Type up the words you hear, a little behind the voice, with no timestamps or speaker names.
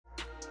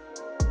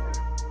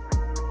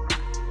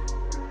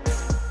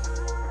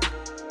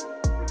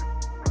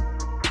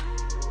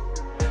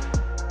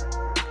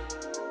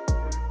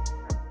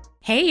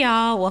Hey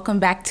y'all, welcome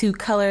back to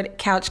Colored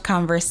Couch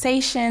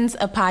Conversations,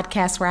 a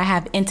podcast where I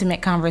have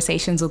intimate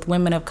conversations with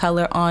women of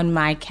color on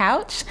my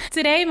couch.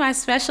 Today, my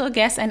special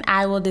guest and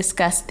I will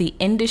discuss the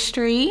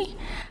industry,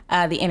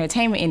 the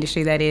entertainment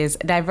industry that is,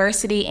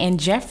 diversity, and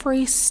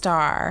Jeffree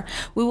Star.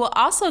 We will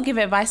also give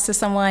advice to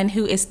someone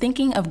who is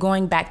thinking of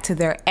going back to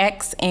their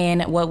ex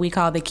in what we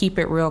call the Keep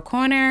It Real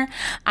Corner.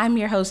 I'm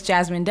your host,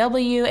 Jasmine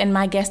W., and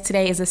my guest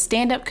today is a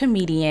stand-up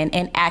comedian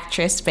and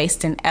actress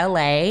based in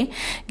LA.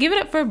 Give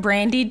it up for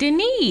Brandy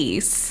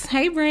Denise.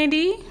 Hey,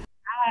 Brandy.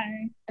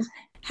 Hi.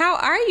 How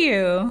are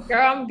you?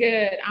 Girl, I'm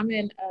good. I'm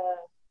in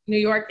New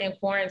York in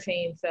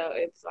quarantine, so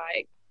it's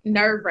like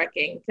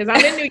nerve-wracking because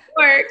I'm in New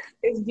York.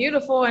 It's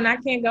beautiful and I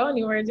can't go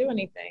anywhere and do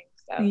anything.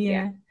 So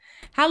yeah.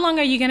 How long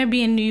are you going to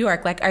be in New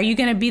York? Like, are you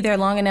going to be there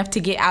long enough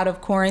to get out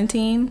of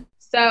quarantine?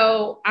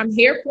 So I'm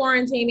here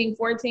quarantining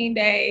 14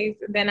 days,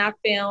 then I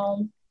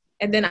film,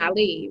 and then I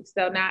leave.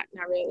 So not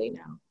really,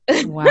 no.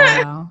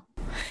 Wow.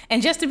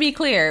 And just to be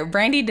clear,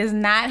 Brandy does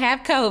not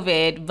have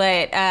COVID,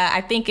 but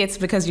I think it's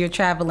because you're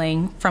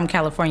traveling from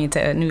California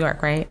to New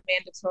York, right?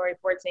 Mandatory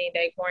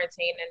 14-day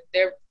quarantine, and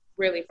they're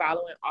really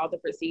following all the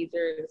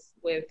procedures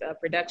with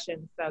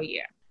production. So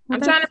yeah. I'm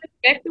trying to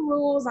respect the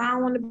rules. I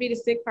don't want to be the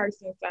sick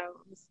person, so I'm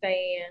going to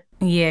stay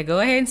in. Yeah, go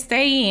ahead and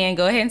stay in.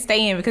 Go ahead and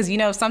stay in because, you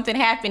know, if something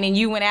happened and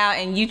you went out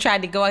and you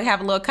tried to go and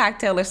have a little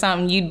cocktail or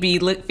something, you'd be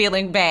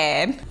feeling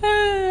bad.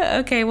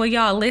 Okay, well,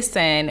 y'all,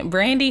 listen.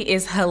 Brandy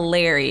is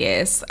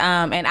hilarious.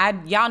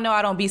 And y'all know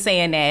I don't be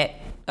saying that,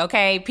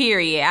 okay?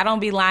 Period. I don't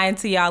be lying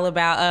to y'all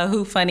about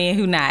who funny and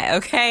who not,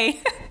 okay?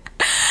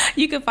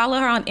 You can follow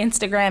her on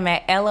Instagram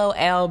at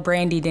LOL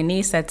Brandy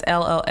Denise. That's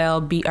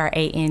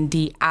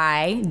LOLBRANDI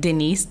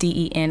Denise,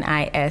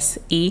 DENISE.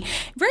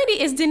 Brandy,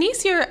 is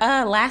Denise your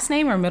last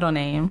name or middle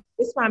name?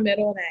 It's my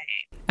middle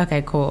name.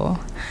 Okay, cool.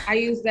 I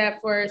use that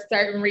for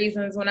certain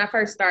reasons. When I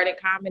first started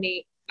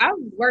comedy, I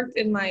worked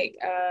in I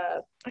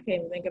can't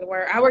even think of the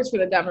word. I worked for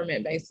the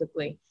government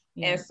basically.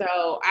 Yeah. And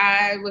so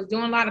I was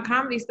doing a lot of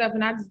comedy stuff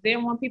and I just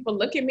didn't want people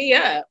looking me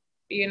up.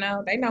 You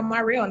know, they know my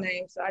real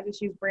name, so I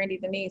just use Brandy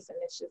Denise, and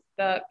it's just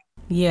stuck.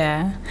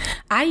 Yeah.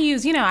 I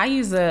use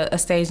a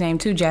stage name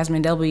too,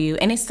 Jasmine W.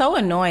 And it's so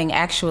annoying,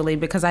 actually,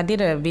 because I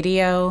did a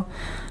video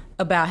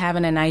about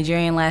having a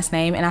Nigerian last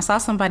name, and I saw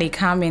somebody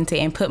commented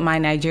and put my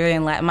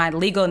my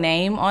legal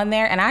name on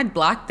there, and I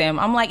blocked them.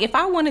 I'm like, if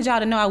I wanted y'all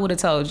to know, I would have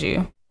told you.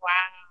 Wow.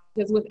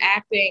 Because with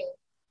acting,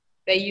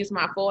 they use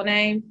my full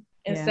name,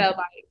 and so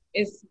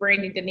it's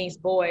Brandy Denise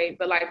Boyd,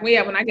 but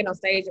when I get on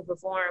stage and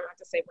perform, I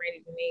just say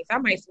Brandy Denise. I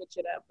might switch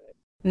it up.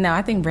 No,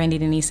 I think Brandy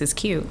Denise is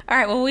cute. All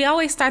right, well, we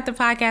always start the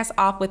podcast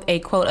off with a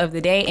quote of the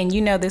day, and you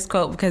know this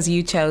quote because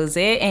you chose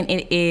it, and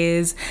it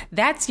is,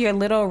 "That's your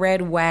little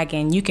red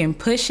wagon. You can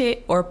push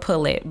it or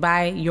pull it,"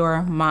 by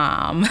your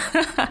mom.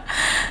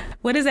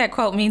 What does that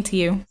quote mean to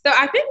you? So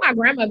I think my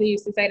grandmother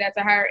used to say that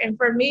to her, and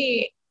for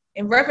me,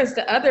 in reference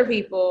to other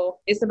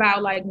people, it's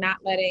about not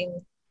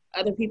letting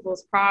other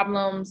people's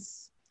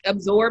problems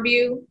absorb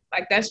you.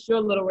 That's your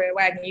little red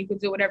wagon. You can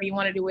do whatever you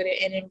want to do with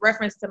it. And in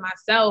reference to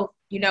myself,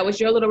 it's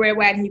your little red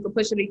wagon. You can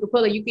push it or you can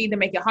pull it. You can either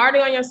make it harder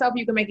on yourself,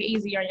 you can make it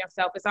easier on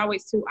yourself. It's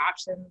always two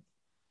options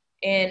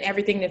in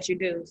everything that you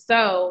do.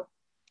 So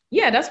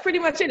yeah, that's pretty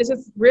much it. It's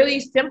just really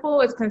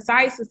simple. It's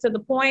concise. It's to the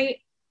point.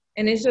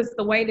 And it's just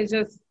the way to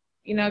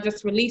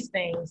just release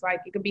things.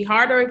 It could be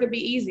harder, or it could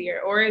be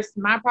easier, or it's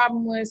my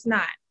problem or it's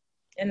not.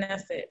 And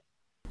that's it.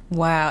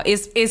 Wow.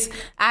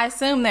 I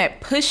assume that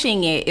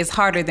pushing it is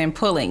harder than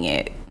pulling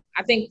it.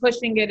 I think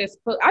pushing it is,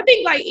 I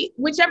think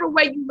whichever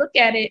way you look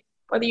at it,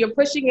 whether you're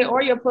pushing it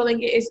or you're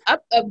pulling it,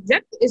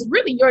 it's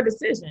really your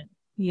decision.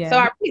 Yeah. So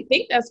I really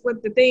think that's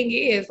what the thing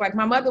is.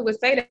 My mother would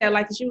say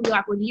that, she would be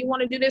like, well, do you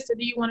want to do this or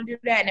do you want to do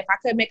that? And if I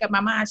couldn't make up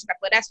my mind, she'd be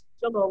like, well, that's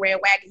your little red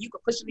wagon. You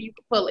can push it or you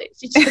can pull it.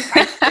 She just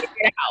figure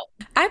it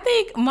out. I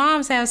think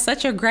moms have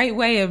such a great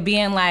way of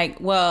being like,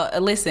 well,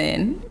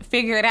 listen,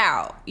 figure it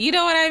out. You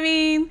know what I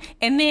mean?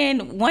 And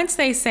then once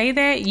they say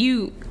that,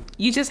 you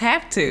just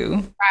have to.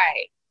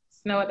 Right.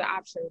 There's no other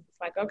option.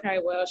 It's okay,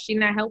 well, she's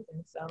not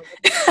helping, so.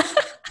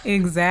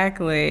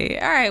 Exactly.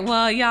 All right.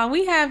 Well, y'all,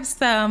 we have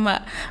some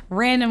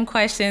random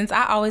questions.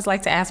 I always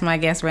like to ask my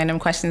guests random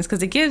questions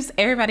because it gives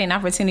everybody an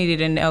opportunity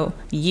to know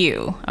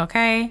you.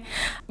 Okay.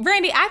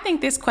 Brandy, I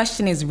think this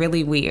question is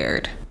really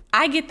weird.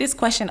 I get this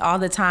question all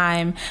the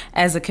time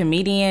as a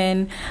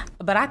comedian,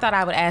 but I thought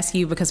I would ask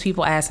you because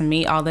people ask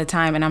me all the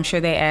time, and I'm sure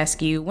they ask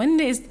you, when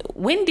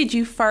did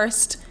you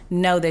first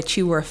know that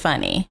you were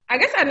funny? I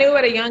guess I knew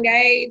at a young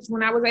age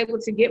when I was able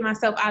to get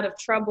myself out of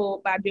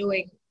trouble by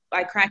doing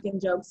cracking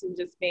jokes and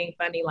just being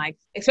funny.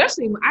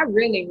 Especially when I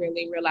really,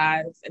 really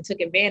realized and took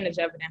advantage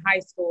of it in high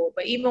school.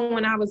 But even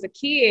when I was a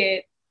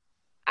kid,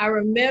 I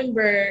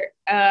remember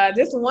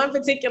just one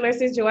particular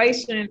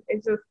situation.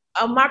 It's just,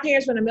 my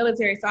parents were in the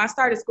military, so I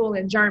started school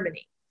in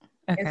Germany.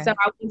 Okay. And so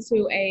I went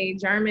to a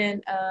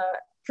German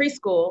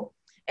preschool.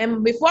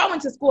 And before I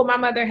went to school, my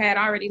mother had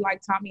already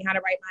taught me how to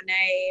write my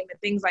name and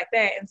things like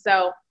that. And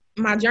so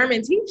my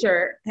German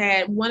teacher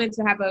had wanted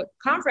to have a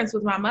conference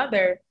with my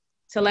mother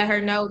to let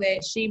her know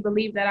that she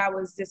believed that I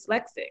was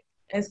dyslexic.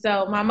 And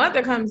so my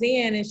mother comes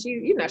in and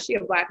she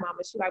a Black mama.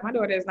 She's like, my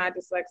daughter is not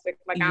dyslexic.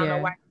 Like, I don't know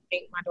why you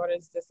think my daughter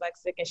is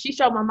dyslexic. And she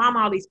showed my mom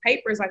all these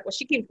papers. Like, well,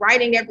 she keeps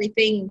writing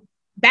everything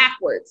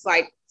backwards.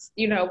 Like,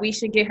 we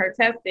should get her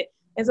tested.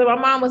 And so my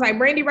mom was like,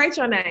 Brandy, write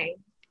your name.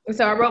 And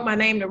so I wrote my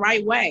name the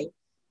right way.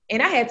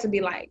 And I had to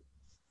be like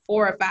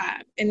 4 or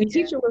 5. And the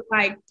teacher was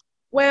like,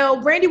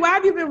 well, Brandy, why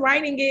have you been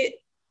writing it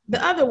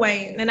the other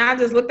way? And I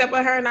just looked up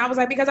at her and I was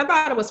like, because I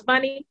thought it was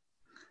funny.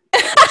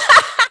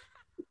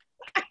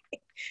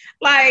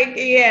 Like,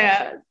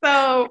 yeah.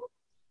 So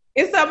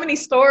it's so many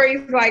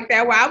stories like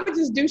that where I would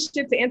just do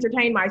shit to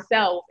entertain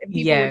myself and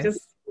people were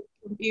just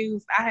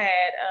confused. I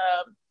had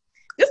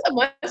just a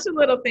bunch of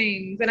little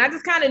things. And I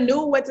just kind of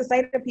knew what to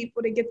say to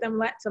people to get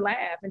them to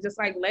laugh and just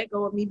like let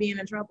go of me being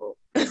in trouble.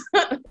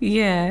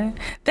 Yeah,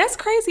 that's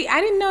crazy. I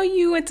didn't know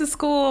you went to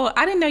school.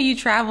 I didn't know you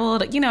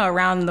traveled,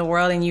 around the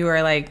world and you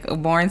were like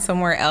born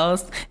somewhere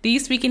else. Do you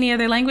speak any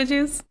other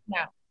languages?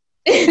 No.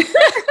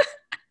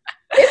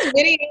 It's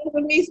videos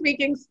of me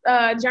speaking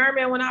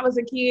German when I was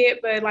a kid,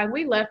 but like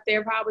we left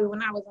there probably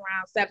when I was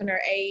around 7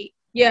 or 8.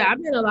 Yeah,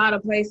 I've been a lot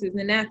of places,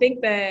 and I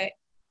think that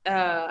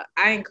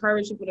I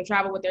encourage people to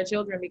travel with their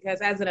children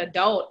because as an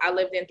adult, I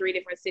lived in 3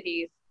 different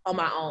cities on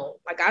my own.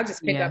 Like I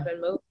just pick up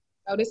and move.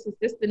 Oh, this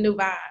is the new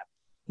vibe.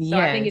 So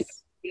I think it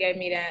gave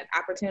me that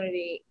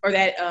opportunity or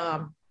that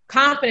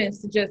confidence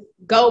to just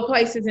go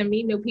places and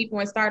meet new people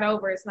and start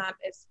over. It's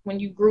when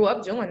you grew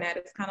up doing that,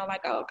 it's kind of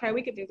like, oh, okay,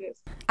 we could do this.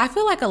 I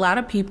feel like a lot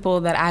of people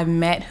that I've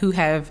met who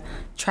have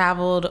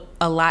traveled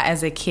a lot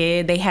as a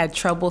kid, they had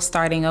trouble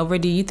starting over.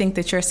 Do you think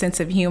that your sense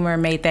of humor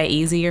made that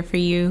easier for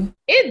you?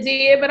 It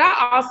did, but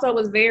I also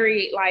was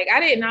very, like, I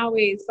didn't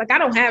always, like, I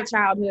don't have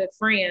childhood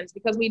friends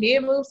because we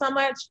did move so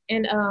much.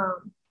 And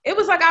it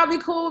was like, I'll be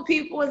cool with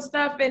people and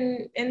stuff.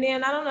 And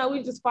then, I don't know,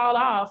 we just fall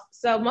off.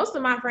 So most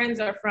of my friends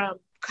are from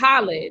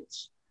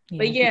college.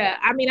 But yeah,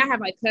 I mean, I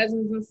have like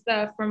cousins and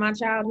stuff from my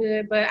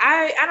childhood, but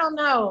I don't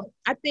know.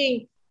 I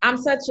think I'm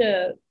such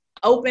a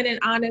open and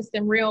honest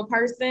and real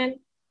person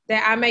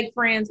that I make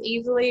friends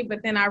easily,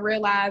 but then I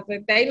realize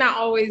that they not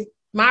always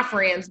my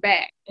friends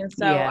back. And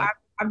so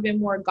I've been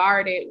more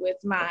guarded with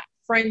my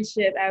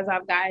friendship as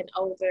I've gotten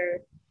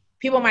older.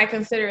 People might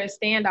consider it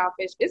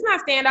standoffish. It's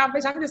not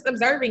standoffish. I'm just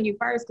observing you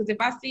first. Because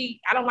if I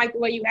see I don't like the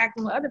way you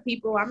acting with other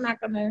people, I'm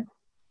not going to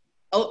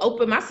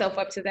open myself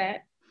up to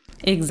that.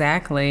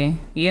 Exactly.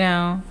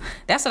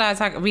 That's what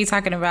I be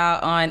talking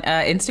about on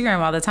Instagram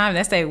all the time.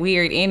 That's that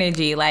weird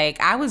energy. Like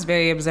I was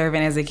very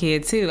observant as a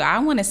kid too. I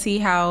want to see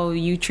how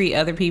you treat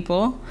other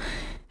people,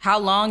 how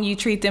long you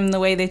treat them the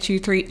way that you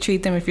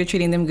treat them, if you're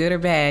treating them good or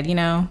bad,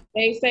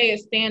 They say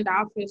it's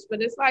standoffish, but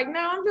it's like,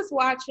 no, I'm just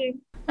watching.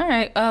 All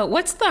right.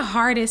 What's the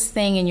hardest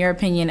thing in your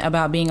opinion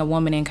about being a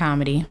woman in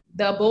comedy?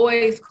 The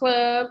boys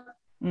club.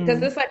 Because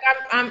it's like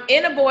I'm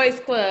in a boys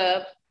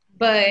club,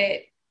 but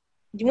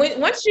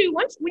once you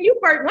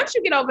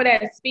get over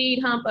that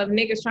speed hump of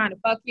niggas trying to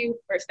fuck you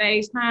for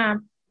stage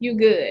time, you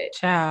good.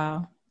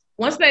 Ciao.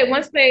 Once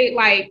they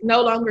like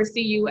no longer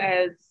see you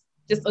as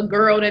just a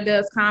girl that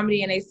does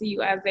comedy and they see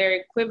you as their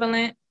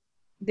equivalent,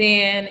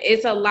 then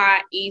it's a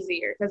lot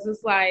easier because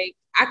it's like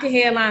I can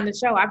headline the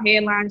show. I've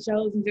headlined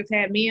shows and just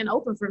had men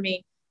open for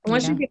me. And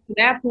once you get to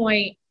that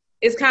point,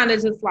 it's kind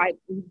of just like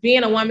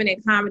being a woman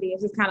in comedy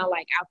is just kind of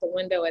like out the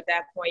window at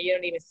that point. You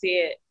don't even see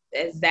it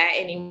as that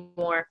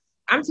anymore.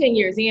 I'm 10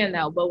 years in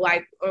though, but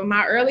like in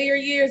my earlier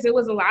years, it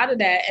was a lot of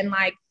that. And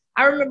like,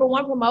 I remember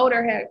one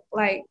promoter had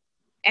like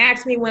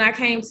asked me when I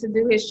came to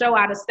do his show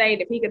out of state,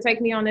 if he could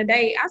take me on a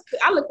date.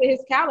 I looked at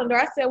his calendar.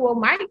 I said, well,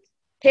 Mike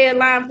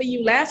headlined for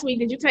you last week.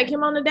 Did you take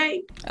him on a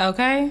date?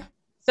 Okay.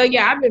 So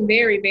yeah, I've been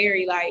very,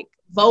 very like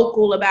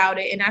vocal about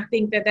it. And I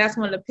think that that's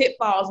one of the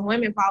pitfalls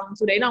women fall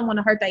into. They don't want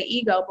to hurt their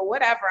ego, but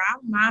whatever. I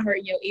don't mind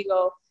hurting your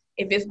ego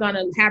if it's going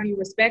to have you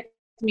respect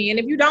me. And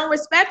if you don't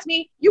respect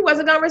me, you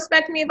wasn't gonna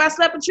respect me if I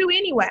slept with you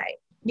anyway.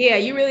 Yeah,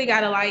 you really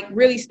gotta like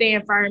really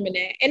stand firm in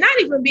that and not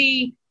even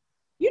be,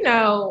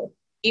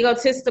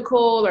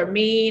 egotistical or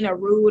mean or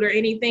rude or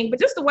anything, but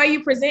just the way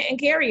you present and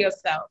carry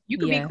yourself. You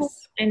can be cool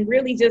and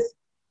really just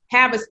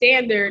have a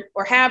standard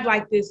or have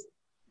like this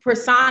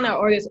persona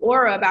or this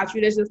aura about you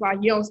that's just like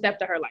you don't step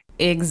to her like.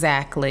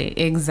 Exactly.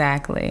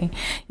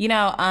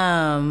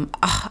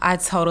 I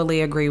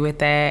totally agree with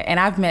that. And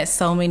I've met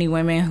so many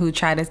women who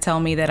try to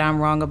tell me that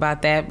I'm wrong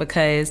about that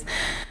because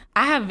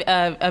I have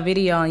a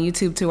video on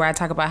YouTube too where I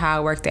talk about how I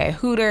worked at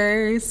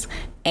Hooters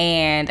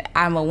and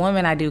I'm a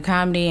woman, I do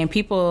comedy, and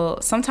people,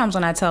 sometimes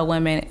when I tell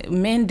women,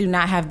 men do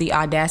not have the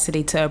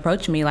audacity to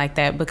approach me like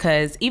that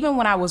because even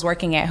when I was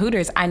working at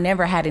Hooters, I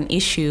never had an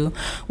issue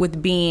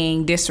with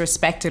being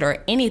disrespected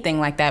or anything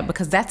like that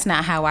because that's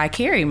not how I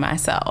carry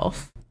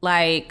myself.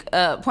 Like,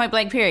 point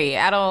blank period.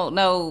 I don't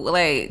know,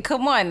 like,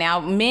 come on now.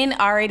 Men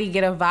already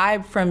get a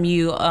vibe from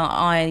you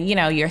on,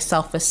 your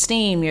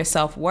self-esteem, your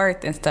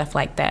self-worth and stuff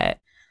like that.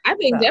 I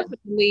think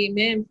definitely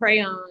men prey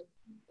on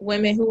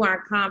women who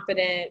aren't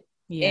confident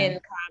in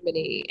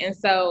comedy. And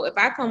so if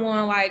I come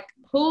on like,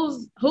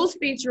 who's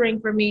featuring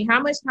for me? How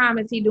much time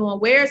is he doing?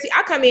 Where is he?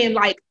 I come in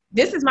like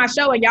this is my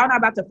show and y'all not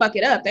about to fuck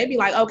it up. They'd be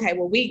like, okay,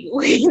 well, they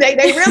really,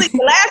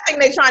 the last thing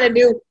they trying to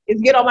do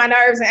is get on my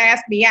nerves and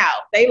ask me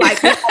out. They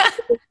like, we have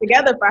to put this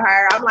together for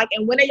her. I'm like,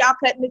 and when are y'all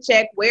cutting the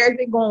check? Where is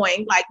it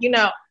going? Like, you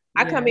know,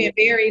 I come in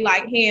very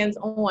like hands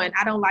on.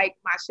 I don't like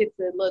my shit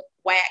to look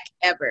whack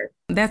ever.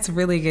 That's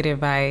really good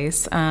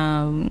advice.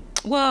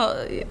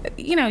 Well,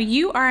 you know,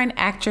 you are an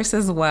actress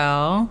as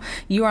well.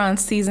 You are on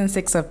season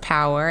 6 of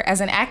Power.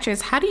 As an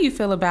actress, how do you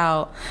feel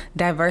about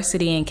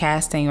diversity in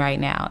casting right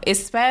now,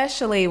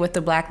 especially with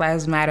the Black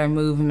Lives Matter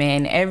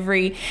movement?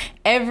 Every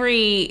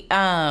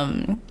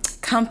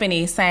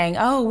company saying,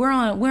 "Oh, we're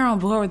on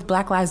board with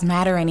Black Lives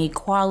Matter and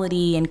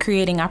equality and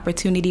creating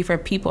opportunity for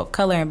people of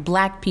color and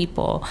Black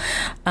people."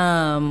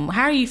 How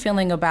are you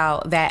feeling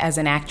about that as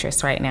an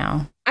actress right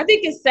now? I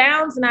think it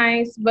sounds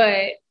nice,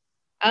 but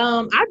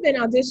I've been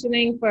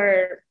auditioning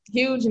for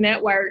huge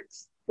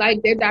networks,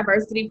 like their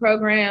diversity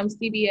programs,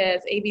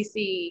 CBS,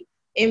 ABC,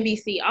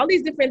 NBC, all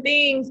these different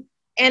things.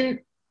 And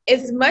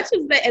as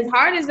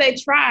hard as they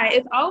try,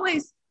 it's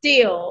always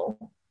still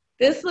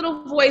this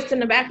little voice in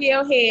the back of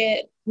your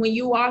head when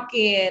you walk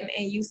in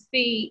and you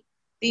see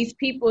these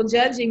people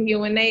judging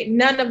you, and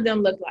none of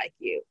them look like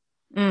you.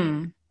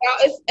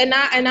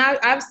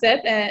 I've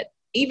said that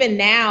even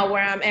now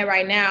where I'm at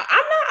right now,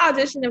 I'm not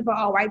auditioning for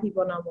all white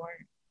people no more.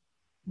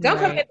 Don't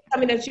come in and tell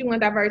me that you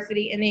want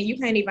diversity and then you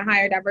can't even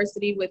hire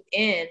diversity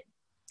within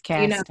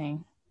casting. You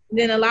know?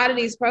 Then a lot of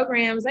these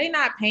programs, they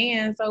not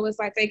paying, so it's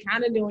like they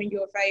kind of doing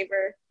you a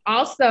favor.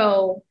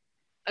 Also,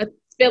 a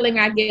feeling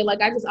I get,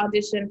 like I just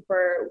auditioned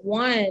for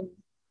one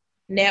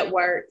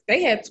network.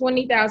 They had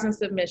 20,000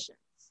 submissions.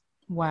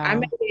 Wow.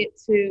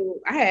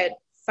 I had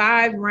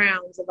 5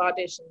 rounds of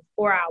auditions,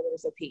 4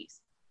 hours apiece.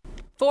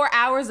 4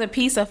 hours a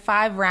piece of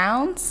 5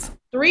 rounds?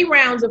 3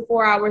 rounds of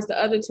 4 hours. The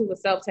other 2 were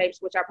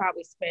self-tapes, which I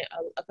probably spent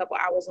a couple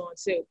hours on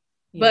too.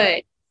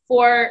 Yeah.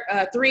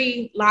 But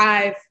 3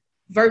 live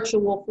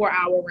virtual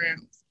 4-hour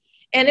rounds.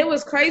 And it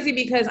was crazy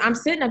because I'm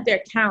sitting up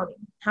there counting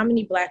how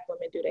many Black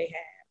women do they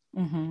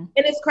have. Mm-hmm. And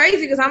it's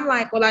crazy because I'm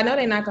like, well, I know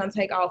they're not going to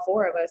take all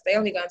 4 of us. They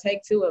only going to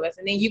take 2 of us.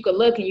 And then you could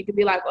look and you could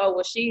be like, oh,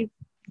 well, she's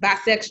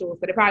bisexual, so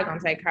they're probably going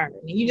to take her.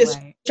 And you just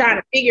trying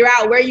to figure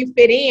out where you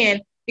fit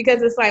in.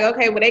 Because it's like,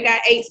 okay, well, they got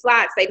 8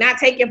 slots. They're not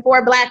taking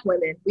 4 Black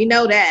women. We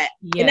know that.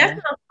 Yeah. And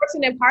that's the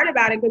unfortunate part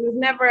about it, because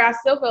I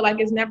still feel like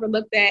it's never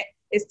looked at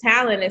as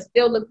talent. It's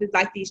still looked at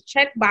like these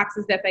check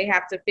boxes that they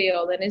have to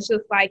fill. And it's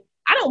just like,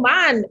 I don't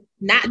mind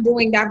not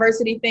doing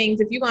diversity things.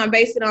 If you're going to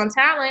base it on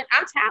talent,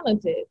 I'm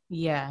talented.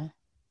 Yeah.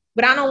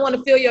 But I don't want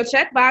to fill your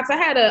check box. I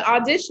had an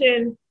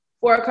audition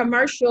for a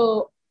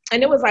commercial,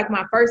 and it was like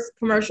my first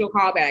commercial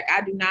callback. I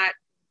do not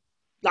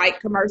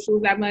like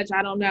commercials that much.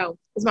 I don't know.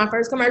 It's my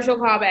first commercial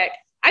callback.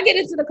 I get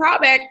into the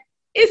callback,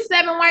 it's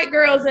 7 white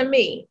girls and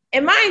me.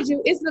 And mind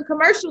you, it's a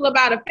commercial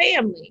about a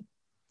family.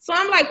 So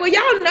I'm like, well,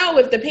 y'all know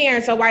if the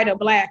parents are white or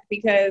Black,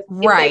 because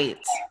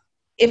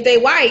if they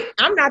white,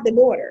 I'm not the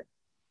daughter.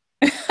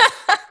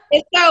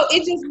 And so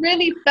it just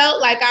really felt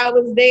like I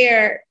was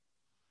there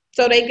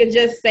so they could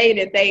just say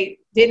that they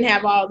didn't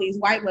have all these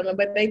white women,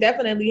 but they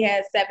definitely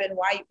had 7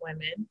 white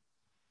women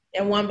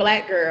and 1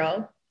 Black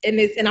girl.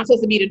 And I'm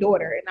supposed to be the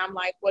daughter. And I'm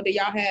like, well, do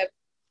y'all have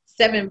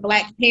 7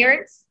 Black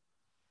parents?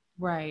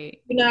 Right.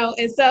 You know,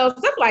 and so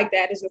stuff like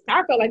that is just,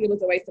 I felt like it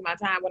was a waste of my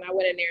time when I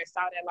went in there and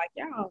saw that, like,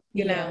 y'all,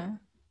 you know.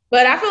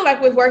 But I feel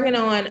like with working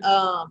on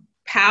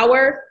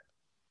Power,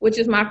 which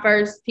is my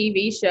first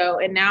TV show,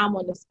 and now I'm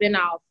on the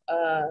spinoff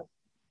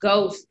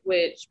Ghost,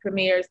 which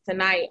premieres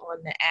tonight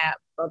on the app,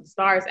 of the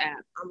Stars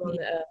app. I'm on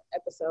the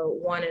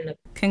episode 1 and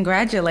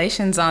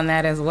Congratulations on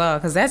that as well,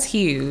 because that's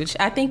huge.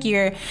 I think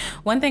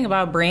one thing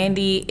about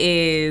Brandy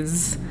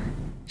is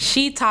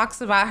she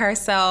talks about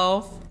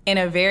herself in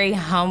a very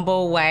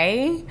humble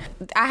way.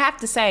 I have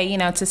to say, you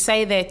know, to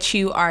say that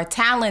you are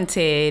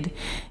talented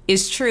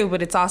is true,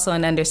 but it's also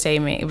an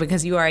understatement,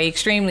 because you are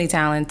extremely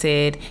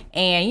talented.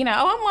 And, you know,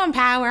 oh, I'm on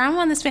Power, I'm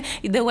on this.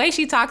 The way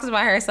she talks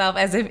about herself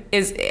as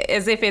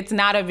if it's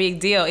not a big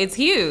deal. It's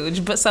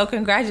huge. But so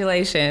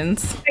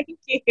congratulations. Thank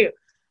you.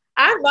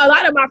 A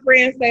lot of my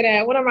friends say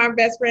that. One of my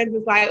best friends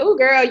is like, oh,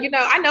 girl, you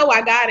know, I know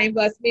why God ain't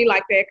blessed me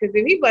like that, because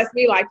if he blessed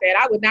me like that,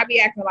 I would not be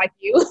acting like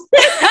you.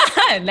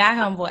 Not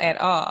humble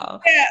at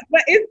all. Yeah,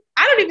 but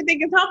I don't even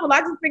think it's humble. I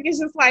just think it's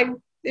just like,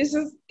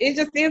 it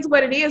just is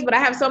what it is. But I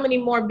have so many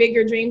more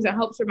bigger dreams and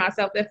hopes for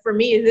myself that for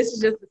me, this is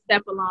just a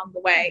step along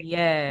the way.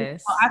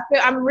 Yes. So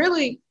I'm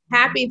really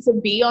happy to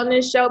be on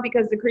this show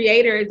because the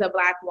creator is a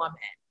Black woman.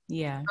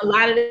 Yeah. A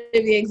lot of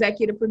the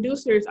executive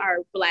producers are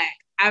Black.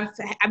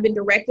 I've been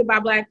directed by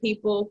Black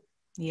people,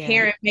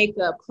 hair and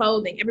makeup,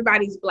 clothing.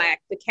 Everybody's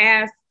Black. The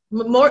cast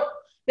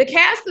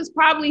is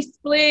probably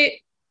split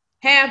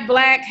half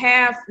Black,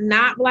 half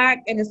not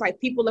Black, and it's like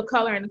people of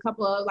color and a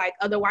couple of like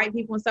other white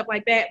people and stuff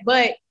like that.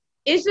 But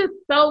it's just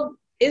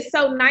it's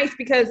so nice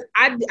because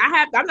I'm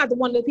not the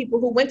one of the people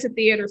who went to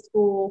theater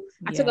school.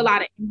 I took a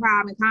lot of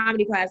improv and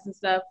comedy class and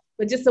stuff,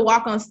 but just to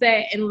walk on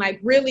set and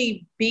like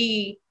really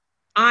be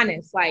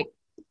honest, like,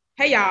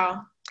 hey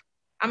y'all,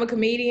 I'm a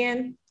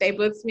comedian. They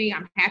booked me.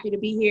 I'm happy to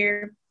be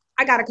here.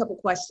 I got a couple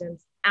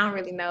questions. I don't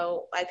really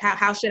know, like,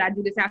 how should I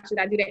do this? How should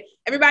I do that?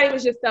 Everybody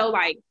was just so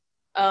like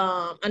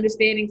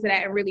understanding to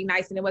that and really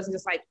nice. And it wasn't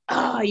just like,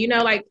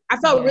 like I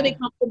felt really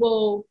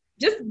comfortable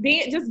just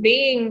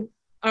being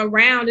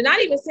around, and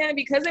not even saying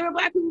because they were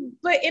Black people,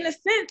 but in a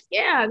sense,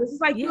 this is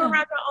like you're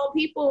around your own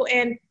people,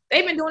 and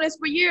they've been doing this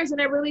for years and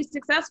they're really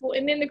successful.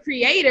 And then the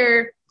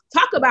creator,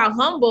 talk about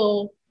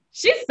humble.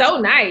 She's so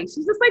nice.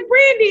 She's just like,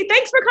 Brandy,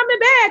 thanks for coming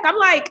back. I'm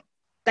like,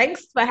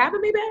 thanks for having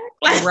me back.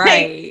 Like,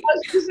 right.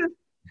 She's just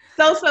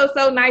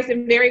so nice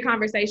and very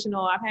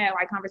conversational. I've had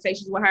like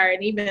conversations with her,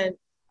 and even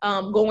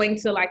going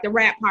to like the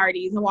rap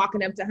parties and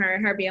walking up to her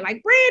and her being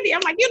like, Brandy,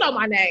 I'm like, you know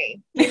my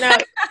name. It's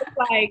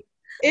like,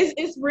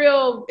 it's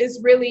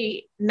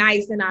really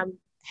nice. And I'm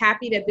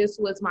happy that this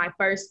was my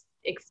first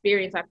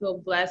experience. I feel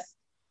blessed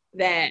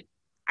that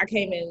I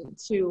came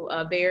into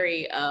a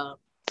very,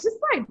 just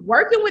like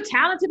working with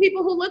talented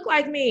people who look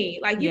like me.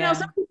 Like,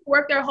 some people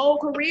work their whole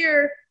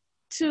career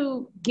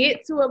to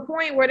get to a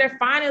point where they're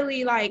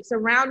finally like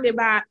surrounded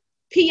by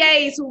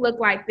PAs who look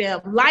like them,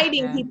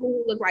 lighting people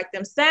who look like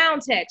them,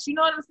 sound techs, you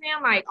know what I'm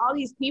saying? Like all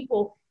these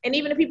people, and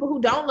even the people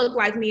who don't look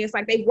like me, it's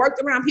like they've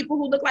worked around people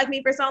who look like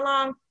me for so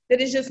long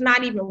that it's just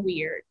not even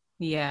weird.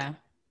 Yeah.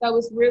 So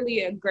it's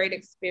really a great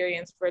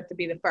experience for it to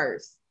be the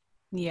first.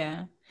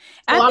 Yeah.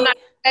 So I'm not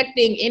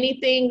expecting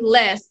anything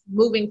less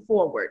moving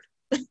forward.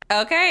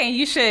 Okay,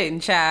 you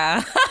shouldn't,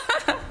 child.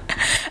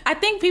 I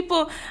think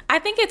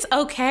it's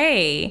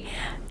okay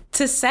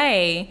to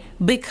say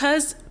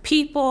because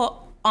people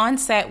on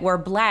set were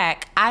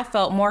Black, I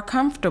felt more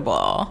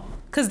comfortable.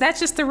 Because that's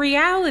just the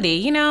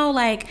reality,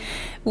 like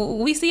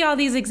we see all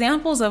these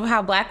examples of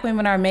how Black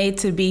women are made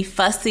to be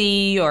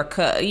fussy or,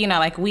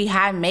 like we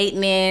high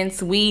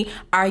maintenance, we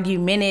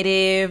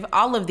argumentative,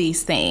 all of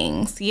these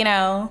things,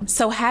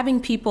 So having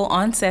people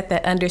on set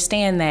that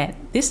understand that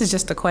this is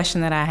just a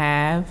question that I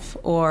have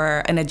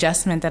or an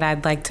adjustment that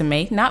I'd like to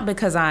make, not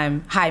because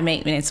I'm high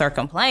maintenance or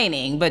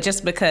complaining, but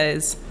just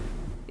because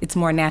it's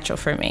more natural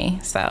for me.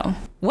 So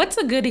what's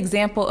a good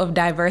example of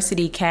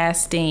diversity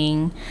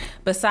casting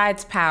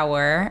besides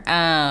Power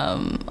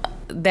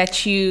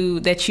that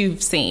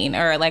you've seen,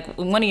 or like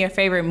one of your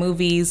favorite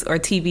movies or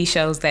TV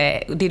shows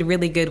that did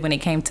really good when it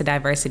came to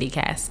diversity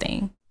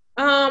casting?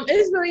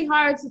 It's really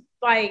hard to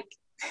like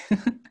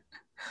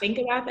think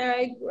about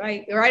that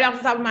like right off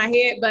the top of my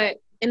head, but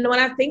when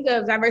I think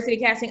of diversity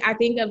casting, I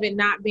think of it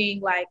not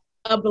being like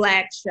a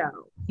Black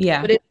show.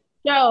 Yeah. But it's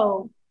a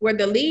show where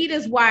the lead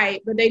is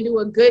white, but they do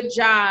a good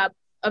job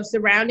of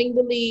surrounding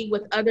the lead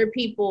with other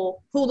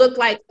people who look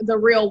like the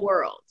real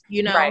world,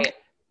 Right.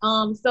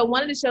 So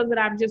one of the shows that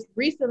I've just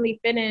recently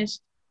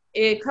finished,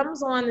 it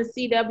comes on the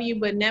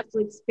CW, but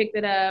Netflix picked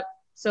it up.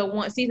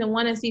 So season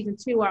 1 and season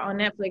 2 are on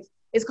Netflix.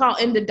 It's called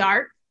In the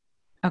Dark.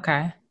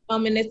 Okay.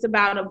 And it's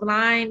about a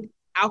blind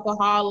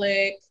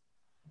alcoholic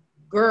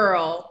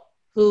girl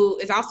who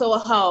is also a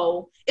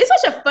hoe. It's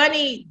such a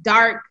funny,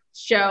 dark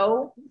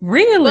show.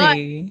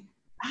 Really?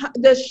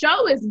 The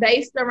show is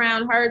based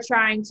around her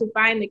trying to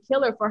find the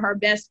killer for her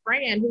best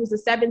friend, who's a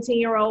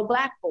 17-year-old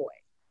Black boy.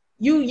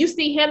 You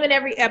see him in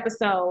every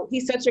episode.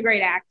 He's such a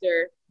great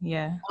actor.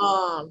 Yeah.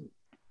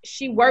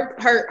 She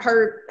worked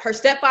her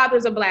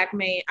stepfather's a Black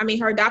man. I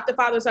mean, her adopted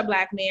father's a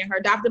Black man. Her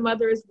adopted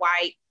mother is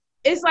white.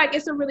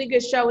 It's a really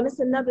good show. And it's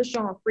another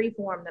show on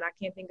Freeform that I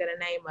can't think of the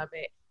name of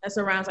it. That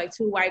surrounds like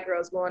 2 white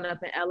girls growing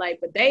up in LA,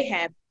 but they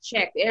have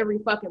checked every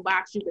fucking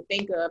box you could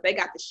think of. They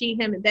got the she,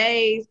 him, and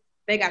days.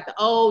 They got the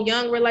old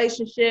young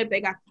relationship.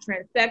 They got the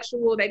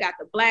transsexual. They got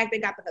the Black. They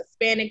got the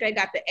Hispanic. They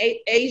got the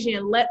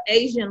Asian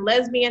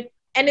lesbian.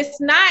 And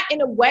it's not in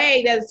a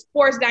way that's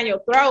forced down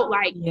your throat.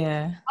 Like,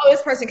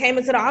 this person came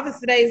into the office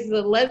today is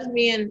a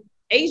lesbian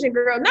Asian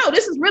girl. No,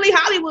 this is really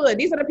Hollywood.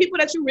 These are the people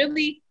that you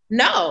really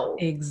know.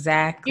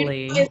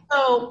 Exactly. And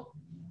so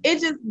it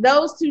just,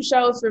 those 2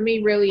 shows for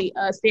me really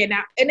stand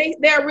out. And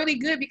they're really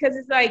good because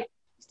it's like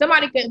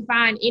somebody couldn't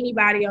find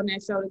anybody on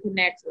that show to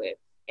connect with.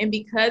 And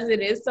because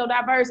it is so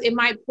diverse, it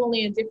might pull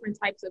in different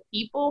types of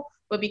people,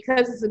 but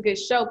because it's a good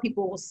show,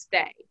 people will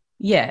stay.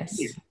 Yes.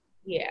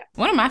 Yeah.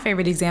 One of my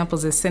favorite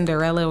examples is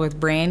Cinderella with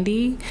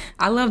Brandy.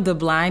 I love the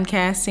blind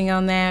casting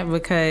on that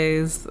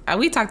because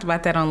we talked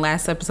about that on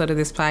last episode of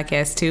this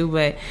podcast too.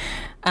 But,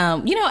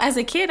 as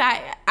a kid,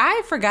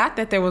 I forgot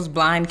that there was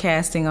blind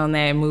casting on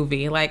that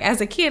movie. Like as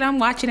a kid, I'm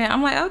watching it.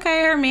 I'm like,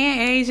 okay, her man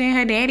Asian,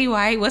 her daddy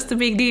white. What's the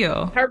big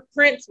deal? Her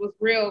prince was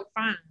real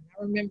fine.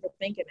 I remember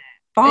thinking that.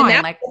 Fine.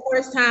 And that was the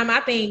first time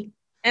I think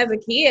as a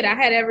kid I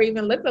had ever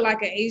even looked at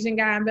like an Asian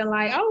guy and been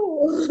like,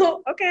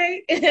 oh,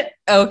 okay.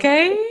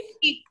 Okay.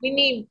 We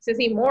need to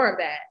see more of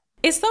that.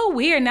 It's so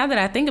weird now that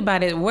I think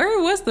about it.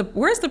 Where's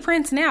the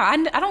prince now?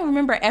 I don't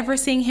remember ever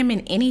seeing him in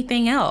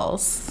anything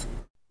else.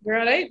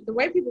 Girl, the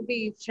way people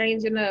be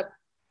changing up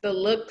the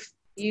looks,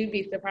 you'd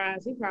be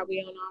surprised. He probably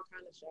on all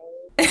kind of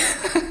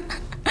shows.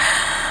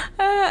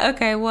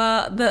 Okay,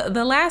 well,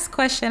 the last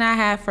question I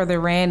have for the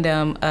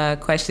random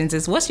questions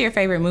is, what's your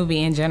favorite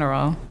movie in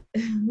general?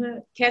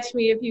 Catch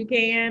Me If You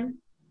Can.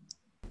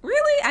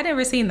 Really? I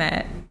never seen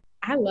that.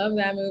 I love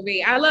that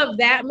movie. I love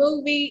that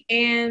movie,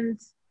 and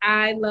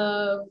I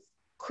love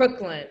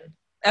Crooklyn.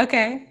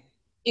 Okay.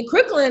 In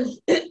Crooklyn,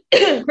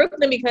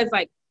 Crooklyn, because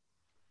like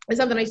it's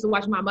something I used to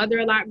watch my mother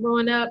a lot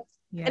growing up,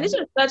 and Yeah. it's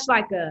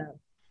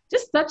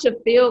just such a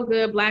feel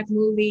good Black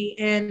movie.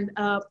 And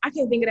I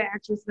can't think of the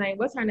actress name.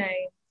 What's her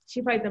name?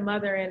 She played the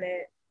mother in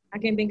it. I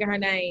can't think of her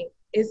name.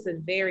 It's a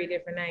very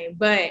different name,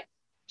 but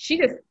she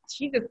just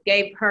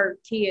gave her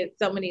kids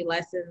so many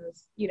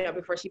lessons,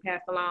 before she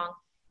passed along.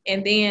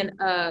 And then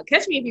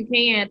Catch Me If You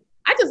Can.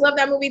 I just love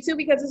that movie too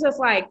because it's just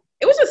like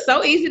it was just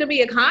so easy to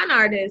be a con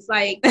artist,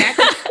 like back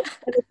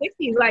in the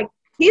 60s. Like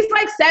he's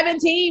like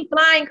 17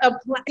 flying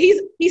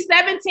he's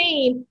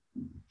 17.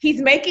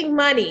 He's making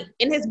money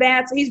in his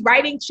bathtub. He's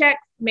writing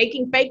checks,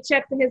 making fake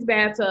checks in his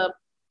bathtub,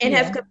 and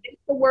has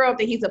convinced the world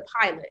that he's a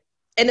pilot.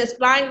 And is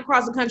flying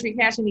across the country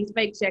cashing these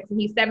fake checks.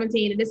 And he's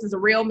 17, and this is a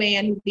real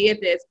man who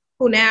did this,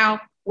 who now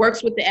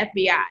works with the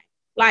FBI.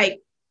 Like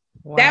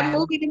that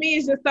movie to me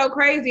is just so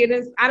crazy.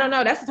 And I don't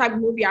know, that's the type of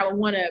movie I would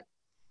want to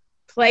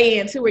play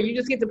in too, where you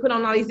just get to put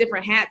on all these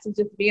different hats and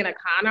just being a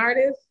con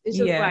artist. It's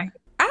just like.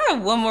 I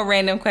have one more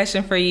random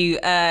question for you,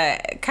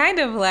 kind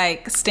of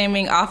like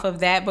stemming off of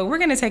that, but we're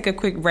going to take a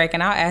quick break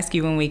and I'll ask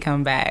you when we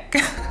come back.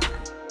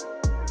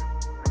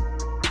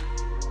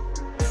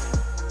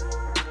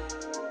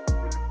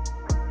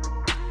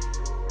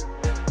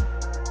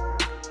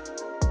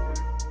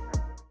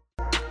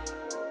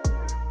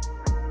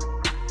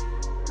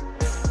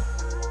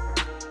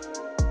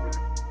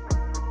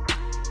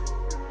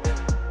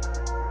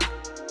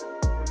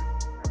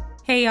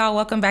 Hey y'all,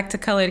 welcome back to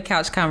Colored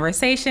Couch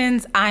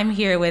Conversations. I'm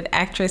here with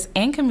actress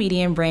and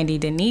comedian Brandy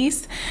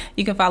Denise.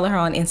 You can follow her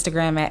on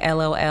Instagram at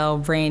LOL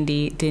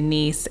Brandy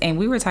Denise. And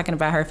we were talking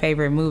about her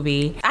favorite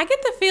movie. I get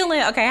the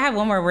feeling, okay, I have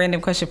one more random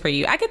question for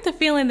you. I get the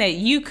feeling that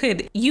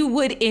you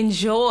would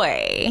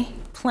enjoy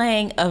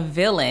playing a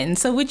villain.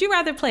 So would you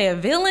rather play a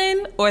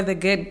villain or the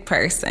good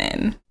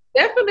person?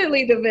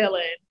 Definitely the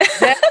villain.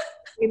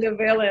 Definitely the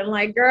villain.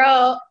 Like,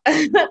 girl,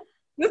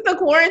 just the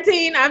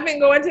quarantine, I've been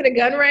going to the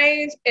gun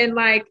range and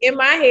like in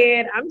my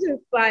head, I'm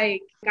just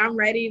like, I'm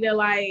ready to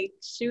like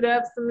shoot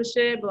up some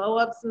shit, blow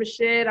up some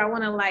shit. I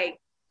want to like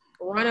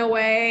run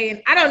away.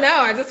 And I don't know.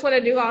 I just want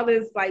to do all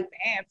this like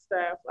bad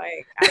stuff.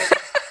 Like,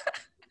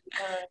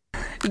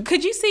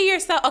 Could you see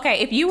yourself, okay,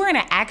 if you were in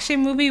an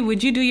action movie,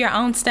 would you do your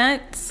own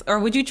stunts or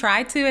would you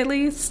try to at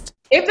least?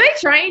 If they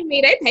train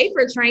me, they pay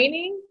for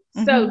training.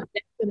 Mm-hmm. So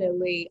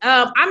definitely.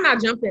 I'm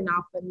not jumping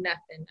off of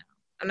nothing. No.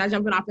 I'm not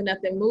jumping off of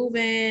nothing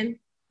moving.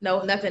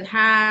 No, nothing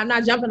high. I'm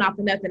not jumping off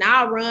of nothing.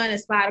 I'll run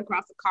and slide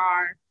across the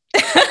car.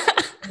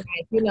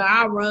 Like,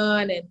 I'll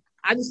run and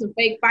I do some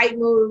fake fight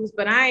moves,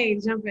 but I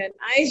ain't jumping.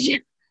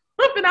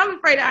 I'm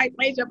afraid I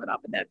ain't jumping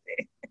off of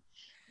nothing.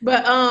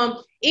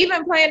 But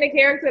even playing the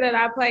character that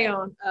I play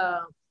on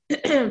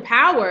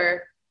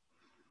Power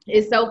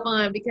is so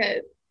fun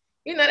because,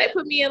 they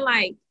put me in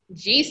like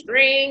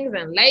G-strings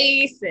and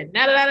lace and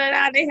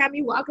da-da-da-da-da. They have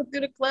me walking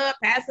through the club,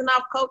 passing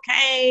off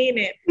cocaine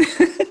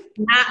and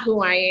not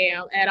who I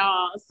am at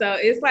all. So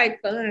it's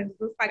like fun.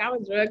 It's like I'm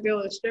a drug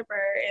dealer stripper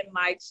and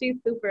like she's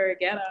super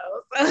ghetto.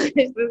 So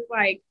it's just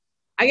like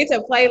I get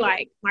to play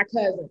like my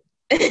cousin.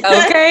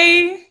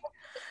 Okay.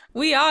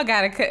 We all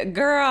got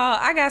girl,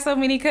 I got so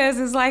many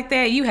cousins like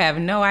that. You have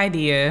no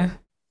idea.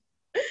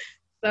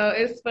 So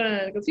it's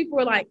fun because people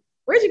were like,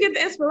 where'd you get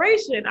the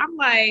inspiration? I'm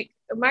like,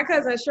 my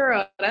cousin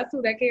Cheryl, that's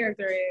who that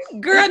character is.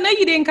 Girl, no,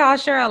 you didn't call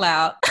Cheryl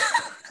out.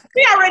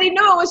 She already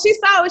knew it when she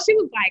saw it. She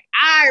was like,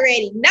 I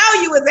already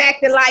know you was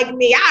acting like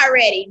me. I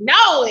already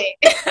know it.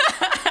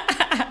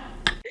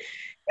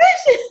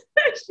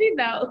 She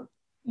knows.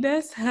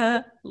 That's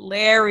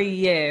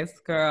hilarious,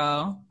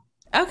 girl.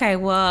 Okay,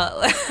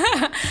 well,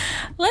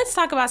 let's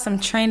talk about some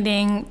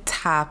trending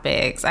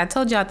topics. I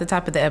told you at the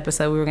top of the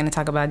episode we were going to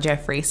talk about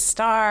Jeffree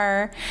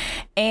Star,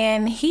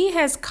 and he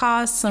has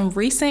caused some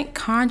recent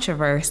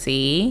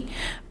controversy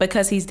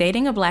because he's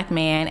dating a black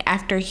man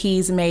after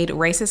he's made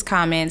racist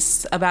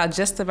comments about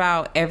just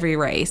about every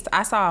race.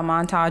 I saw a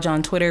montage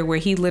on Twitter where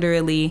he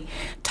literally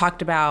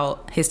talked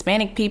about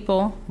Hispanic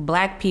people,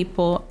 black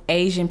people,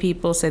 Asian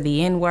people, said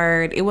the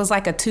N-word. It was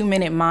like a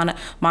 2-minute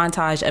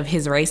montage of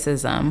his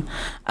racism.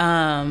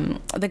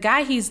 The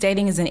guy he's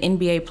dating is an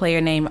NBA player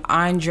named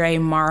Andre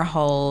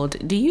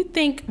Marhold. Do you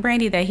think,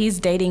 Brandy, that he's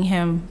dating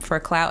him for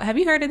clout? Have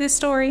you heard of this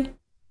story?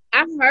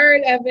 I've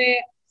heard of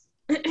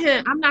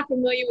it. I'm not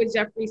familiar with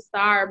Jeffree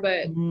Star,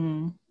 but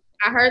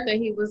I heard that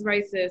he was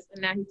racist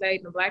and now he's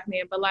dating a black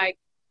man. But like,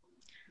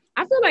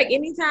 I feel like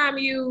anytime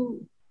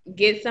you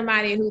get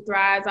somebody who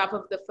thrives off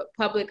of the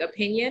public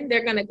opinion,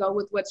 they're going to go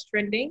with what's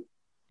trending.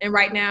 And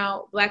right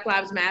now, Black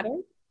Lives Matter.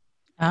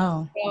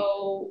 Oh.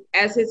 So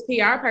as his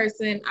PR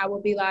person, I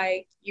would be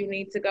like, you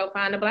need to go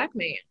find a black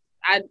man.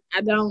 I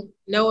don't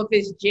know if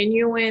it's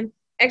genuine,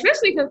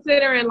 especially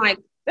considering like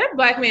that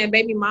black man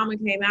baby mama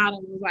came out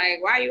and was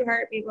like, why you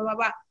hurt me, blah, blah,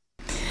 blah.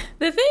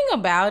 The thing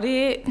about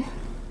it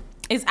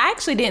is I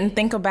actually didn't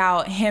think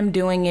about him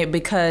doing it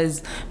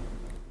because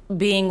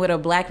being with a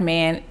black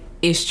man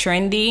is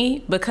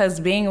trendy, because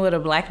being with a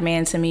black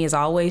man to me is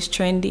always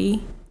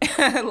trendy.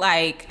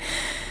 Like,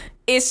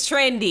 it's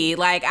trendy.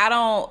 Like, I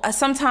don't,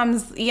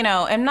 sometimes,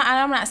 I'm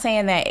not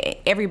saying that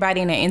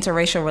everybody in an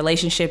interracial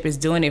relationship is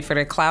doing it for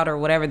the clout or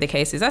whatever the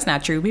case is. That's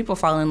not true. People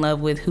fall in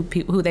love with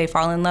who they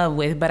fall in love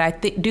with. But I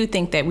do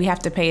think that we have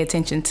to pay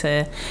attention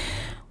to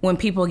when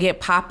people get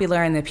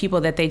popular and the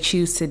people that they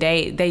choose to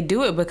date. They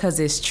do it because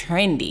it's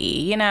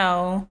trendy,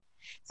 Some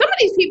of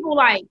these people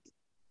like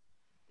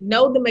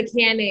know the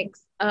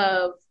mechanics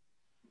of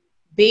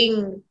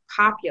being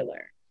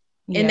popular.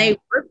 And they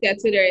work that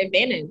to their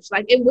advantage.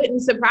 Like, it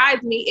wouldn't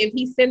surprise me if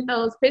he sent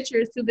those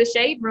pictures to the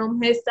Shade Room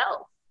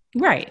himself.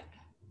 Right.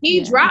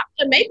 He dropped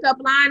the makeup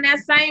line that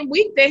same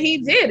week that he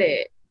did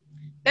it.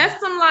 That's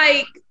some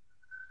like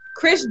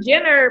Kris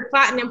Jenner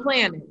plotting and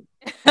planning.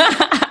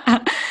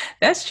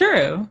 That's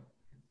true.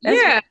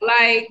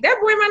 Like that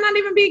boy might not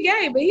even be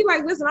gay, but he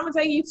like, listen, I'm gonna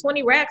take you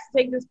 20 racks to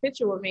take this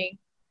picture with me.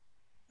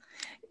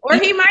 Or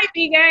he might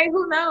be gay.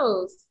 Who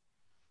knows?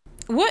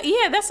 Well,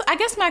 yeah, I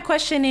guess my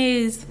question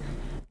is,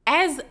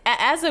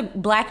 as a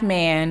black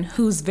man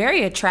who's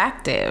very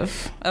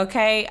attractive,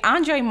 okay,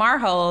 Andre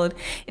Marhold,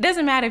 it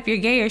doesn't matter if you're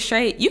gay or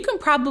straight, you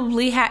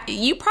probably have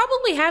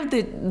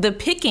the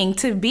picking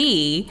to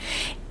be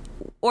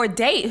or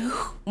date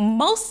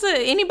most of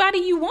anybody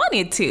you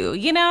wanted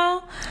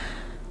to,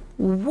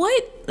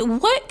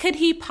 What could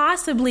he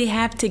possibly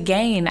have to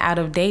gain out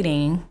of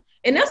dating?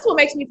 And that's what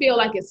makes me feel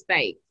like it's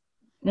fake.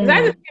 Because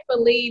I just can't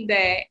believe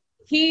that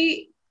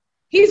he's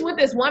with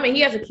this woman.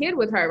 He has a kid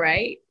with her,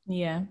 right?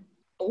 Yeah.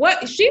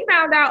 What she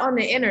found out on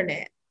the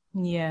internet.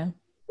 Yeah.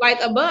 Like,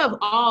 above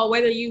all,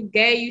 whether you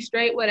gay, you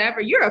straight, whatever,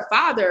 you're a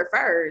father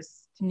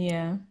first.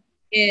 Yeah.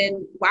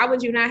 And why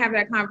would you not have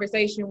that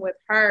conversation with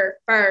her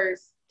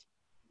first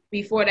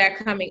before that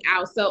coming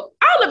out? So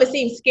all of it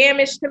seems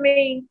scamish to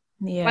me.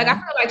 Yeah. Like, I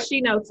feel like she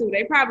knows too.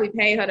 They probably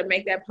paid her to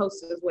make that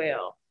post as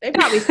well. They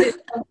probably sit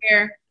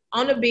there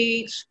on the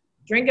beach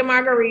drinking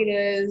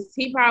margaritas.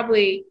 He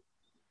probably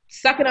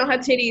sucking on her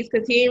titties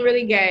because he ain't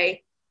really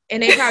gay.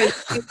 And they probably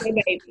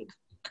their baby.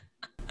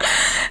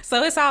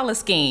 So it's all a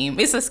scheme.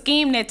 It's a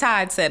scheme that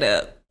Todd set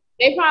up.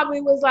 They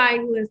probably was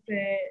like,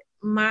 listen,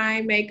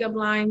 my makeup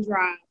line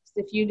drops.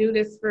 If you do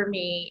this for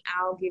me,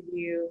 I'll give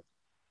you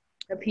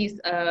a piece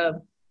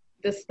of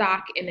the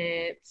stock in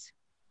it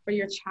for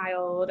your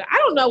child. I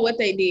don't know what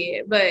they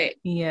did, but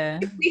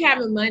if we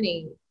having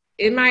money,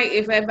 it might,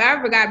 if I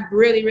ever got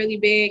really, really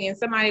big and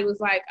somebody was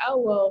like, oh,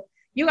 well,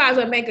 you guys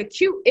would make a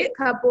cute it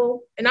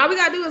couple, and all we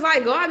gotta do is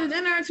like go out to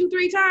dinner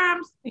 2-3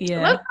 times.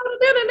 Yeah. Let's go to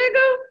dinner,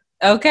 nigga.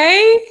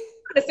 Okay.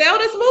 To sell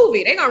this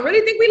movie. They gonna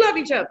really think we love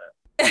each other.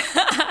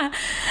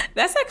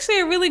 That's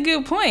actually a really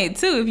good point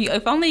too.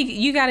 If only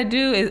you got to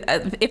do is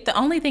if the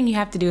only thing you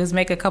have to do is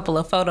make a couple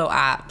of photo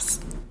ops,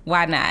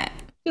 why not?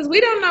 Because we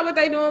don't know what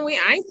they doing.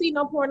 I ain't seen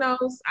no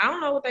pornos. I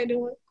don't know what they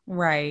doing.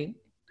 Right.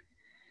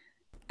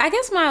 I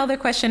guess my other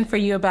question for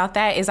you about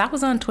that is I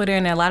was on Twitter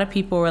and a lot of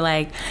people were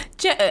like,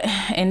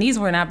 and these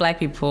were not black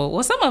people.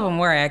 Well, some of them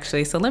were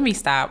actually, so let me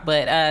stop.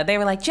 But they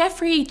were like,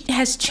 Jeffree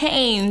has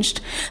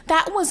changed.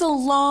 That was a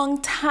long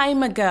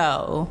time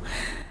ago.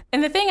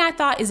 And the thing I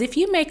thought is if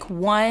you make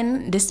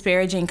one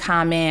disparaging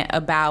comment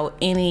about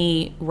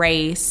any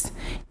race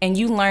and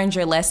you learned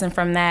your lesson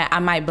from that, I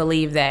might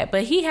believe that.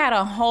 But he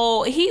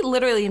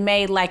literally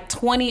made like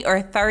 20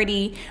 or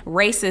 30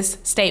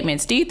 racist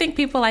statements. Do you think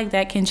people like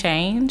that can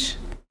change?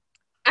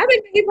 I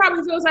think he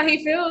probably feels how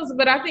he feels,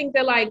 but I think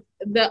that like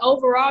the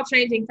overall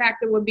changing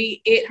factor would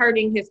be it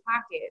hurting his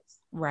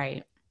pockets.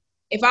 Right.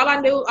 If I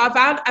know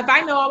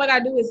all I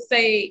gotta do is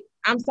say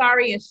I'm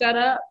sorry and shut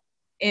up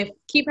and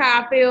keep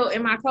how I feel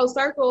in my close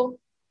circle,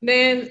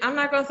 then I'm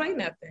not gonna say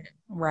nothing.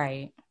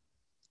 Right.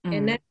 Mm.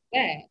 And that's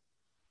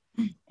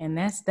that. And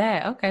that's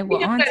that. Okay.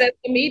 Well, on as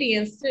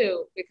comedians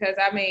too, because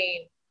I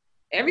mean,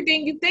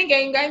 everything you think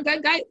ain't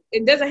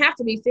it doesn't have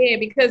to be said,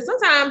 because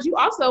sometimes you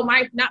also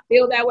might not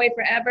feel that way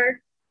forever.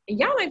 And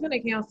y'all ain't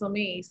gonna cancel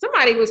me.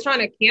 Somebody was trying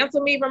to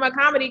cancel me from a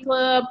comedy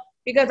club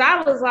because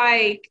I was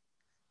like,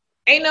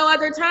 ain't no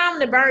other time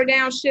to burn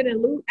down shit and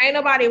loot. Ain't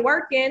nobody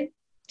working.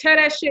 Tear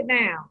that shit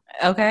down.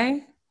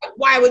 Okay.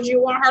 Why would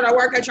you want her to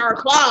work at your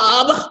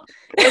club?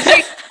 If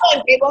she's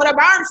telling people to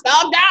burn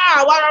stuff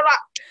down. Blah, blah, blah.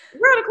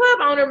 Girl, the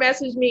club owner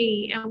messaged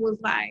me and was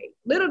like,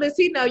 little does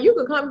he know you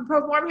can come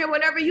perform here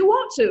whenever you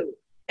want to.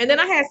 And then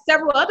I had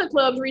several other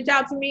clubs reach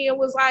out to me and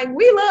was like,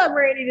 we love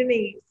Randy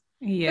Denise.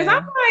 Yeah. Because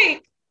I'm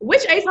like,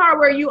 which Ace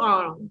Hardware you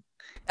own?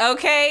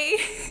 Okay.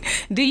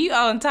 Do you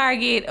own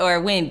Target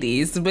or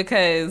Wendy's?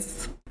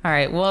 Because, all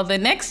right, well, the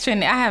next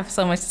trend, I have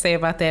so much to say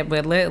about that,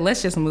 but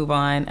let's just move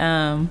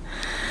on.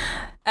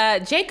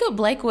 Jacob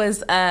Blake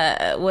was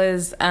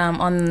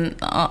on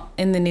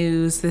in the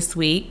news this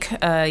week,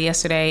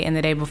 yesterday and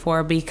the day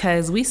before,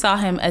 because we saw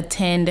him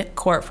attend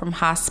court from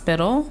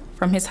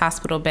his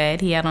hospital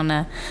bed. He had on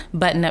a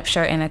button-up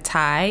shirt and a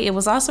tie. It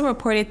was also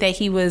reported that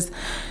he was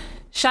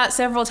Shot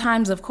several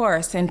times, of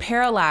course, and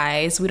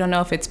paralyzed. We don't know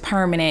if it's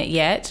permanent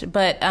yet,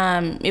 but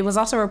it was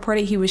also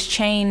reported he was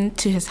chained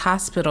to his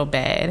hospital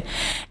bed.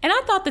 And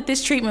I thought that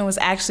this treatment was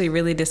actually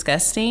really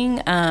disgusting.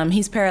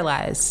 He's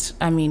paralyzed.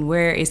 I mean,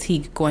 where is he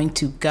going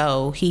to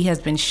go? He has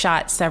been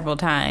shot several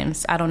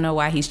times. I don't know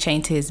why he's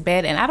chained to his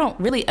bed, and I don't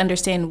really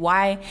understand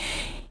why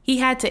he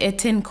had to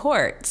attend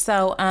court.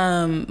 So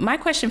my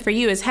question for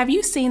you is, have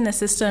you seen the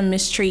system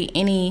mistreat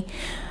any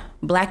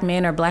Black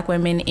men or Black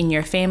women in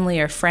your family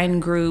or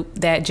friend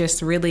group that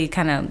just really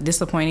kind of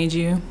disappointed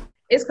you?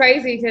 It's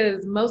crazy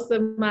because most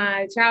of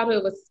my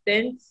childhood was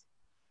spent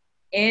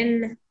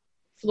in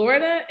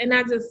Florida, and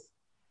I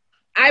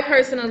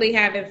personally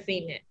haven't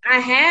seen it. I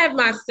have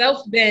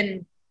myself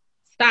been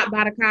stopped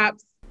by the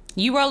cops.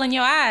 You rolling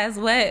your eyes.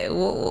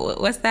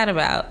 What's that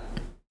about?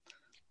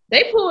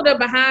 They pulled up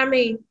behind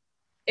me.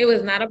 It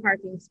was not a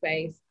parking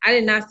space. I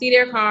did not see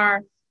their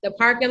car. The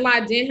parking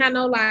lot didn't have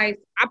no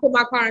lights. I put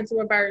my car into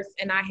reverse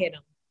and I hit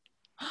them.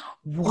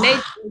 Wow. And they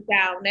jumped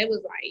out and they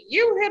was like,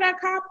 "You hit a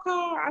cop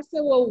car?" I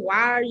said, "Well,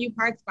 why are you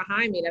parked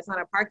behind me? That's not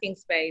a parking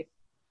space.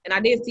 And I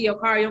did see your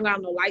car. You don't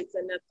got no lights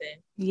or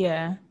nothing."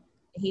 Yeah.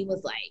 And he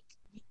was like,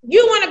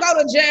 "You want to go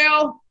to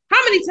jail?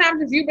 How many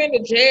times have you been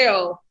to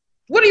jail?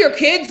 What are your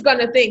kids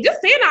gonna think?"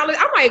 Just saying all this.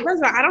 I'm like,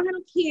 first of all, I don't have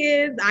no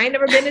kids. I ain't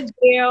never been to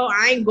jail.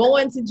 I ain't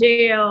going to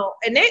jail.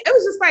 And it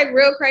was just like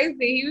real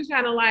crazy. He was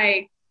trying to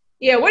like,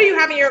 "Yeah, what do you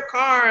have in your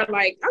car?"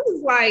 Like, I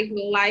was like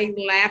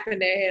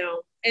laughing at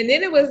him. And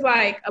then it was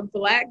like a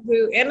Black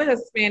dude and a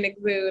Hispanic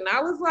dude. And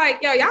I was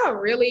like, "Yo, y'all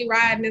really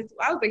riding this?"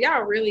 I was like,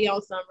 "Y'all really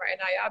on something right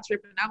now. Y'all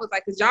tripping." I was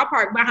like, "Cause y'all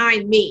parked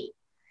behind me."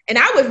 And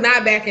I was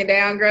not backing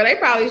down, girl. They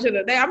probably should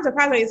have. I'm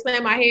surprised I didn't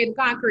slam my head in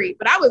concrete.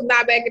 But I was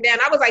not backing down.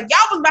 I was like,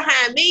 "Y'all was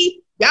behind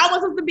me. Y'all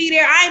was supposed to be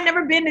there. I ain't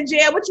never been to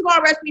jail. What you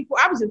gonna arrest me for?"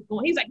 I was just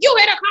going. He's like, "You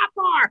hit a cop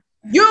car.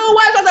 You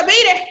was supposed to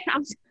be there."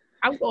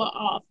 I'm going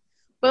off.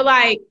 But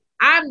like,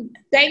 I'm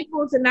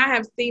thankful to not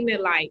have seen it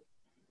like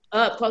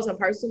up close and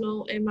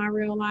personal in my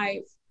real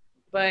life.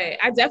 But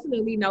I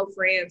definitely know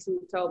friends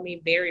who told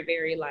me very,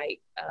 very like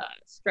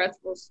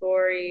stressful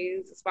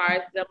stories as far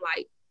as them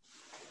like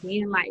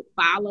being like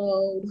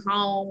followed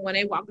home when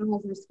they walking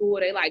home from school.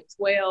 They like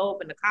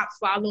 12 and the cops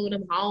following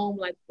them home.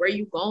 Like, "Where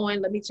you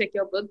going? Let me check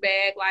your book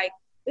bag." Like,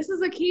 this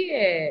is a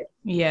kid.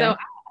 Yeah. So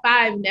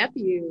I have 5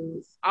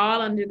 nephews,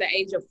 all under the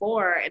age of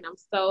 4, and I'm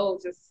so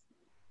just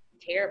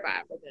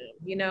terrified for them,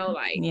 you know,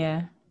 like,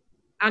 yeah,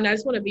 I don't know, I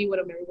just want to be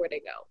with them everywhere they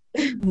go.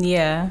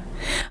 Yeah.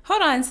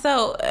 Hold on.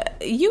 So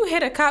you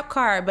hit a cop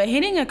car, but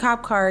hitting a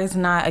cop car is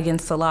not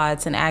against the law.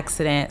 It's an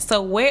accident.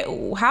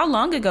 So how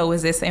long ago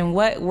was this, and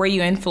what were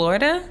you in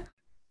Florida?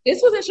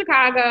 This was in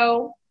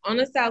Chicago on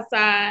the South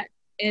Side,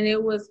 and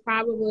it was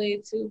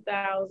probably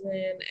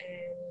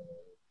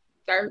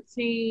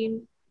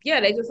 2013. Yeah,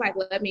 they just like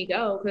let me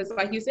go because,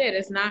 like you said,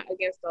 it's not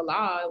against the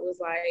law. It was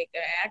like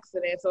an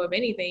accident. So if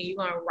anything, you're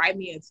gonna write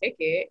me a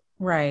ticket.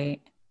 Right.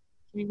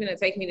 You're gonna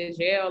take me to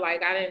jail.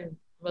 Like, I didn't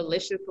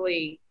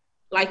maliciously,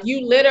 like,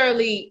 you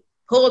literally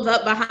pulled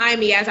up behind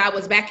me as I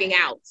was backing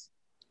out.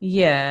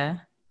 Yeah.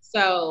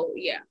 So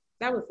yeah,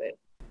 that was it.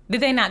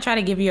 Did they not try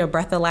to give you a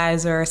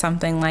breathalyzer or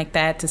something like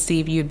that to see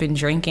if you'd been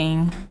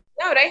drinking?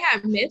 No, they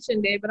had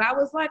mentioned it, but I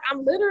was like,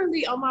 I'm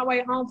literally on my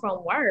way home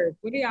from work.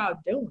 What are y'all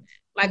doing?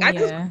 Like, I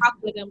just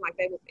talked to them like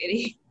they was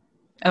idiots.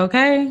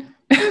 Okay.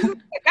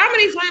 Like, how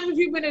many times have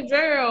you been to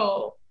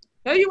jail?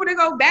 No, you want to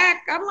go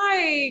back? I'm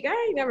like,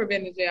 I ain't never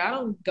been to jail. I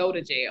don't go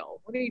to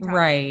jail. What are you talking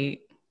Right. about?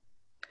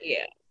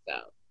 Yeah, so.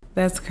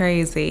 That's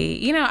crazy.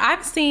 You know,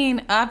 I've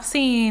seen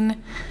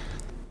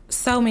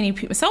so many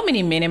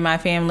men in my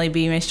family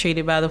be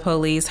mistreated by the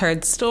police,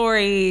 heard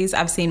stories.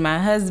 I've seen my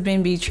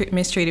husband be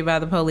mistreated by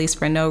the police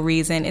for no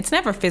reason. It's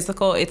never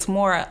physical. It's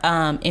more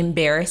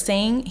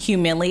embarrassing,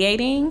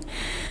 humiliating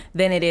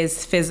than it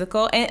is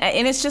physical.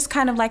 And it's just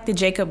kind of like the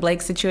Jacob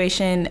Blake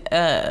situation,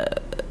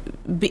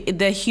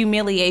 the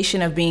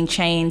humiliation of being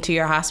chained to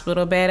your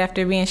hospital bed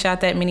after being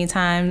shot that many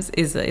times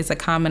is a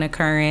common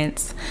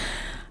occurrence.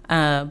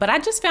 But I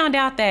just found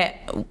out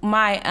that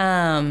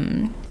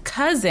my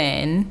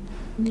cousin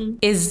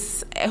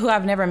is, who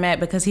I've never met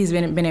because he's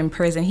been in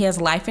prison. He has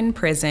life in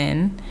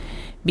prison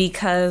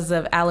because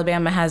of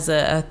Alabama has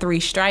a 3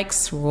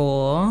 strikes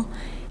rule.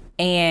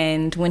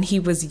 And when he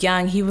was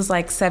young, he was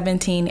like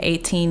 17,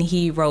 18,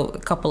 he wrote a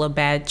couple of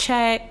bad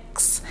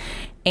checks.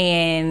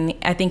 And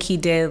I think he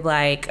did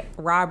like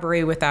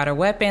robbery without a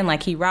weapon,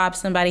 like he robbed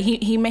somebody.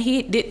 He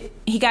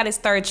got his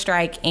 3rd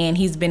strike and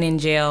he's been in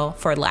jail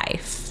for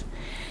life.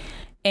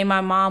 And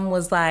my mom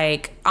was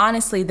like,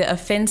 honestly, the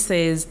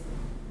offenses,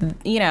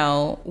 you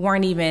know,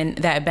 weren't even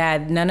that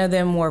bad. None of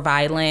them were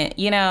violent,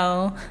 you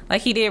know,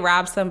 like he did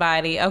rob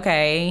somebody.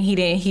 Okay.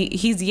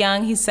 He's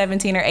young. He's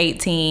 17 or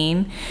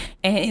 18.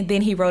 And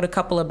then he wrote a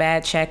couple of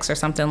bad checks or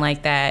something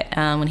like that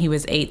when he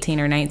was 18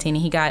 or 19.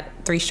 And he got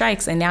 3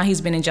 strikes. And now he's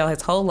been in jail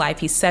his whole life.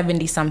 He's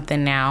 70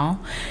 something so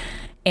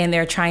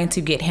they're trying to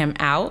get him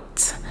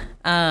out.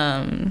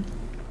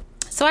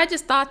 So So I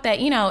just thought that,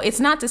 it's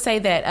not to say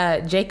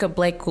that Jacob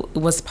Blake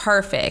was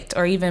perfect,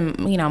 or even,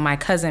 my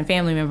cousin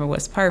family member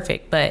was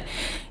perfect, but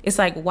it's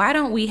like, why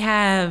don't we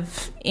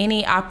have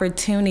any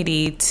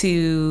opportunity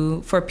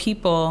for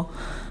people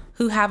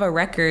who have a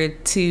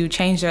record to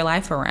change their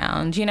life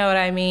around? You know what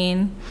I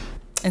mean?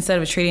 Instead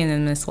of treating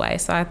them this way.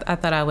 So I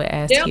thought I would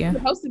ask you. It's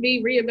supposed to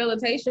be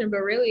rehabilitation,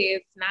 but really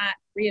it's not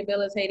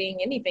rehabilitating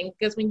anything,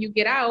 because when you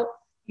get out,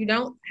 you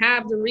don't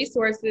have the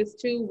resources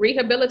to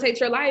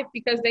rehabilitate your life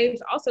because they've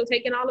also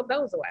taken all of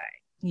those away.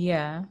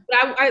 Yeah.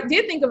 But I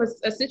did think of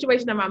a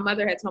situation that my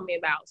mother had told me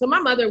about. So my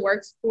mother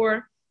works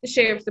for the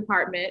sheriff's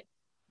department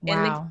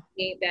in the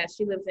county that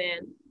she lives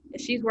in. And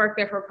she's worked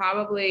there for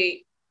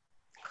probably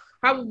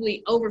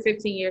over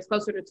 15 years,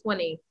 closer to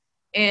 20.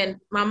 And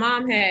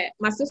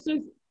my sister's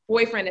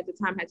boyfriend at the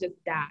time had just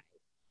died.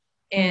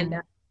 And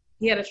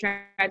he had a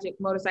tragic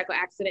motorcycle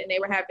accident, and they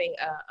were having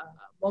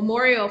a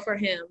memorial for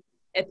him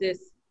at this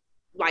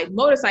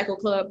motorcycle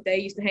club they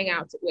used to hang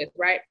out with,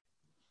 right?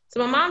 So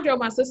my mom drove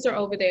my sister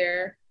over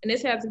there, and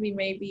this had to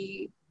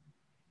be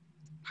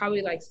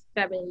probably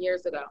 7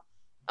 years ago.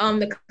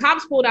 The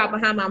cops pulled out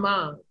behind my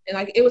mom,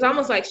 and it was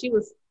almost like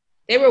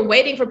they were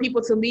waiting for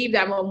people to leave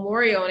that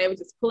memorial, and they were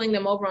just pulling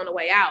them over on the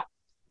way out.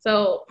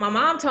 So my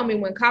mom told me,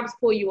 when cops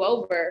pull you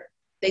over,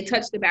 they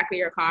touch the back of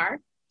your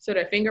car, so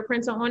their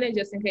fingerprints are on it,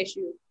 just in case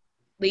you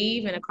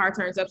leave and a car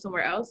turns up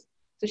somewhere else.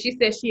 So she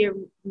said she had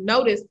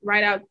noticed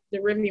right out the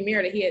rearview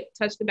mirror that he had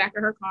touched the back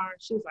of her car.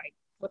 She was like,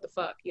 what the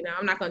fuck?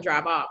 I'm not going to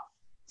drive off.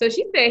 So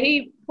she said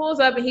he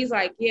pulls up and he's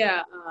like,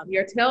 yeah,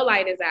 your tail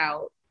light is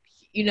out,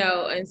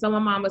 and so my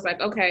mom was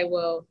like, okay,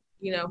 well,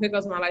 here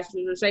goes my license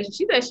registration.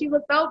 She said she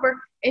looked over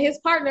and his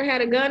partner had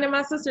a gun in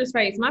my sister's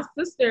face. My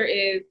sister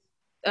is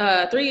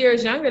 3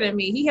 years younger than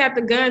me. He had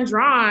the gun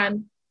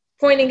drawn,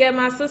 pointing at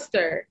my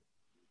sister.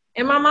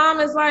 And my mom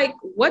is like,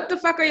 what the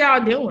fuck are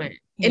y'all doing?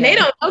 And they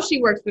don't know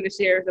she works for the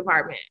sheriff's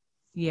department.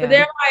 Yeah. But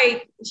they're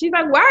like, she's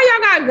like, why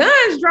y'all got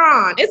guns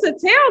drawn? It's a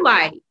tail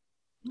light.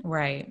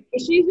 Right.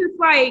 And she's just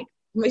like,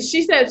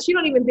 she said she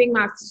don't even think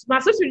my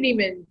sister didn't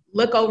even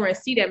look over and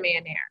see that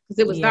man there because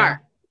it was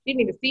dark. She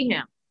didn't even see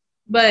him.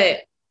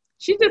 But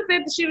she just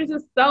said that she was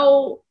just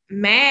so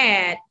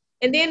mad.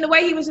 And then the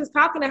way he was just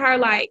talking to her,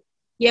 like,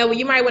 yeah, well,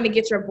 you might want to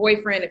get your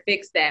boyfriend to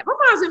fix that. My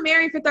mom's been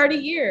married for 30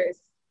 years.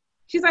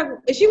 She was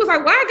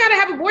like, why I gotta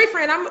have a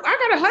boyfriend? I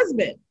got a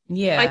husband.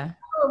 Yeah.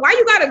 Why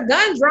you got a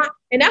gun drawn?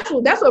 And that's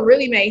what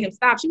really made him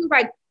stop. She was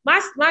like,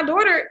 my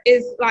daughter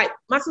is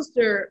my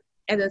sister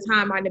at the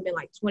time might have been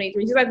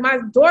 23. She's like, my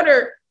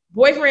daughter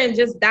boyfriend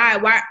just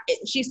died. Why?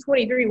 She's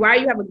 23. Why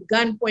do you have a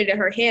gun pointed at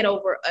her head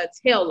over a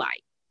tail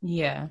light?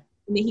 Yeah.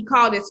 And then he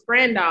called his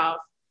friend off.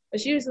 But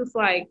she was just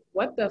like,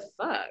 what the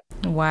fuck?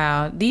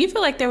 Wow. Do you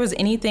feel like there was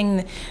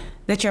anything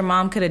that your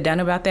mom could have done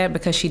about that,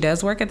 because she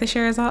does work at the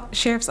sheriff's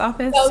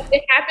office? So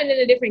it happened in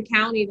a different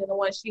county than the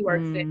one she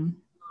works in.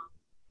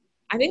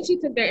 I think she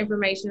took their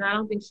information. I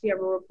don't think she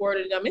ever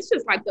reported them. It's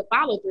just the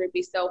follow through would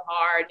be so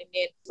hard. And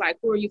then it's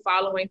who are you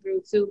following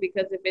through to?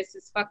 Because if it's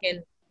just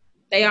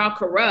they all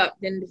corrupt,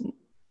 then.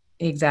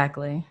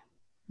 Exactly.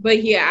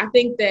 But yeah, I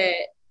think that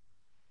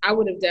I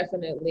would have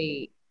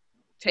definitely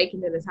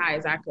taken it as high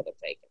as I could have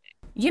taken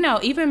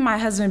it. Even my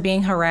husband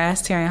being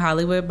harassed here in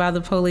Hollywood by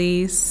the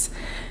police,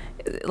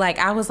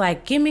 I was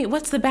like,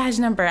 what's the badge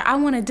number? I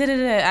want to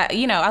da-da-da.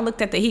 I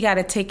looked at he got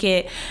a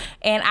ticket,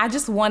 and I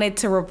just wanted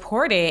to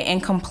report it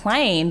and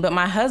complain. But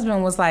my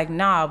husband was like,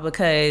 nah,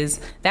 because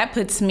that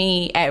puts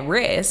me at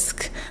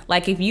risk.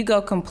 If you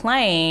go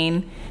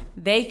complain,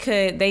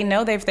 they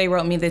know that if they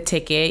wrote me the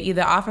ticket,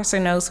 the officer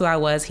knows who I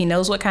was. He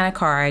knows what kind of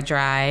car I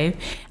drive.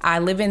 I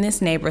live in this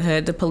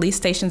neighborhood. The police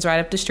station's right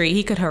up the street.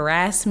 He could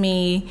harass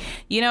me.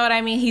 You know what I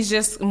mean? He's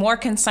just more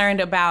concerned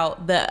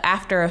about the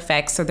after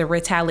effects or the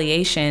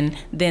retaliation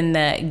than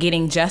the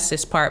getting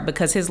justice part,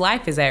 because his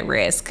life is at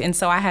risk. And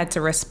so I had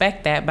to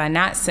respect that by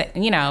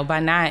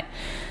not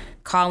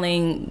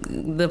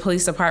calling the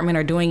police department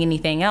or doing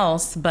anything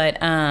else. But,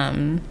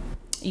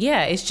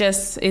 yeah, it's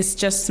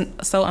just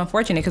so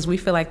unfortunate because we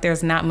feel like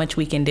there's not much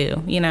we can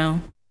do,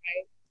 Right.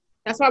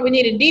 That's why we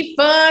need to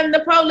defund the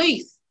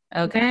police.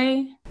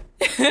 Okay.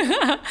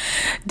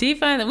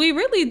 Defund. We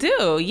really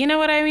do. You know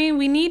what I mean?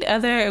 We need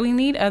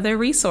other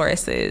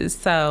resources.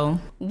 So,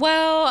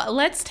 well,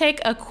 let's take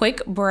a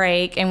quick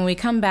break. And when we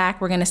come back,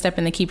 we're going to step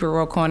in the Keep It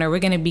Real corner. We're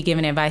going to be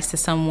giving advice to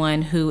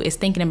someone who is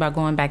thinking about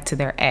going back to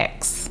their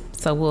ex.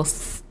 So we'll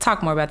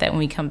talk more about that when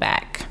we come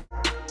back.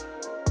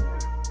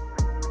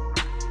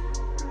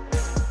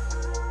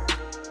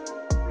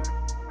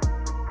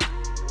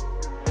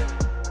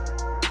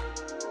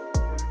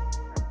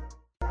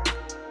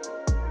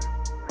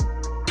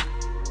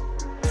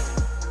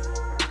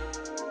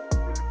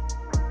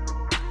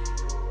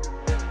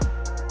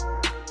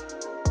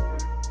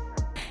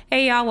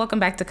 Hey y'all, welcome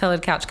back to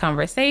Colored Couch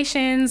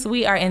Conversations.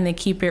 We are in the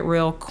Keep It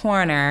Real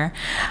corner.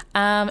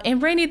 And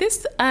Brandy,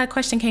 this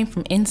question came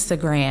from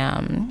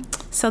Instagram.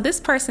 So this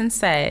person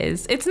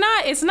says, it's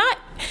not,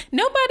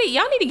 nobody,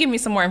 y'all need to give me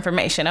some more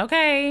information,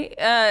 okay?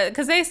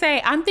 Because they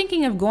say, I'm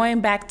thinking of going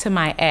back to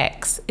my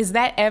ex. Is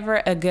that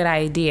ever a good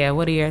idea?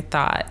 What are your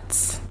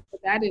thoughts?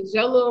 That is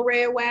your little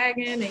red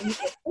wagon, and you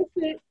can push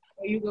it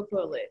or you can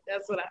pull it.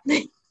 That's what I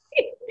think.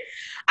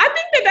 I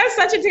think that's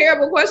such a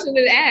terrible question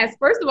to ask.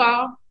 First of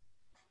all,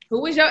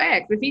 who was your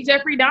ex? If he's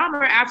Jeffrey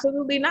Dahmer,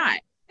 absolutely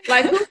not.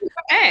 Like, who's your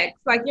ex?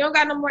 Like, you don't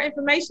got no more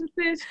information,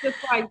 sis? Just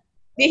like,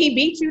 did he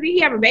beat you? Did he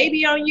have a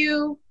baby on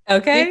you?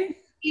 Okay.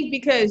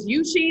 Because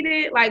you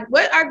cheated? Like,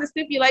 what are the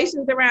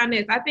stipulations around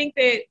this? I think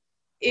that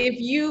if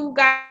you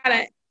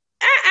gotta,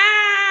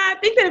 I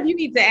think that if you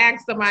need to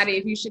ask somebody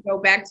if you should go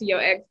back to your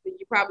ex, then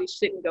you probably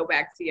shouldn't go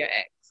back to your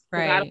ex.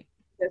 Right. I don't think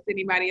that's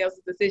anybody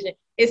else's decision.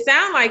 It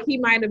sounds like he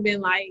might have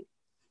been like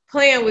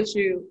playing with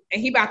you,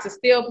 and he about to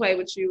still play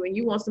with you, and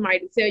you want somebody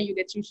to tell you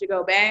that you should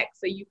go back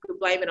so you could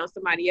blame it on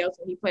somebody else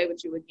when he play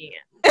with you again.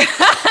 That's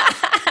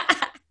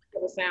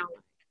what it sounds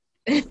like.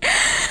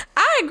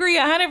 I agree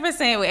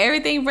 100% with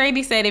everything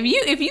Brandy said.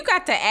 If you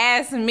got to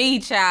ask me,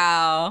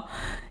 child,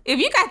 if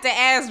you got to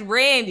ask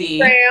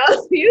Brandy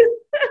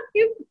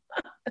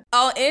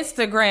on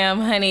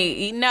Instagram,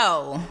 honey,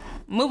 no,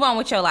 move on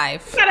with your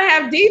life. You gotta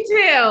have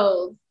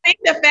details. I think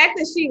the fact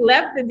that she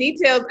left the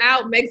details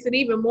out makes it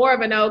even more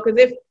of a no. Because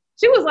if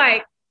she was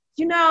like,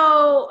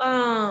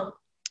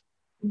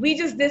 we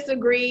just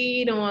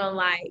disagreed on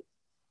like,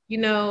 he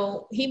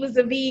was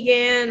a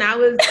vegan, I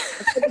was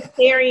a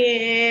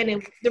vegetarian,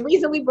 and the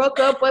reason we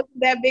broke up wasn't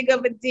that big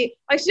of a deal.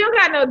 Like, she don't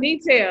got no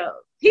details.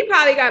 He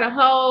probably got a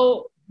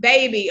whole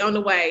baby on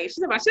the way. She's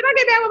like, should I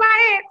get back with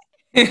my ex?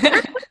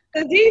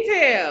 The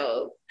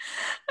details.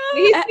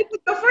 Did he sleep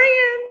with your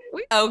friend?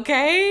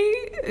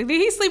 Okay. Did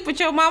he sleep with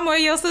your mama or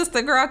your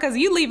sister, girl? Because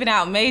you leaving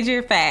out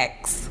major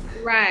facts.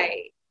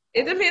 Right.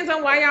 It depends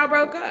on why y'all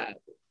broke up.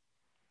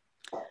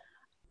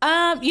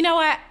 You know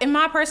what? In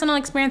my personal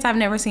experience, I've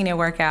never seen it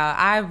work out.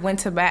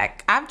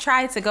 I've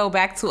tried to go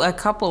back to a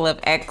couple of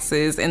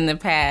exes in the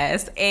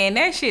past, and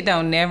that shit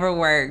don't never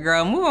work,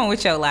 girl. Move on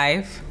with your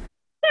life.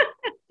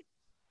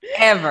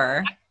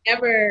 Ever. I've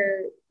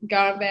never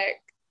gone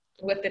back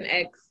with an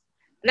ex.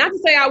 Not to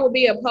say I would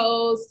be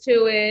opposed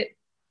to it.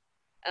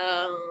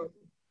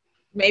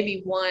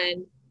 Maybe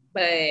one,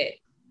 but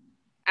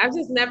I've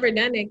just never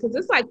done it. Because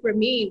it's like, for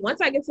me,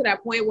 once I get to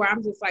that point where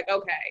I'm just like,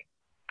 okay,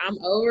 I'm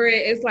over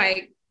it. It's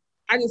like,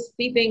 I just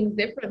see things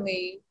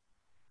differently,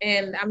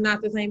 and I'm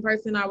not the same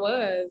person I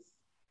was.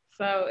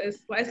 So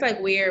it's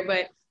like weird,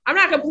 but I'm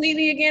not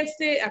completely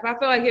against it. If I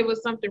feel like it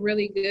was something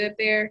really good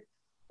there,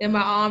 then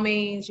by all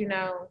means,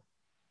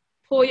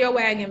 pull your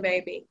wagon,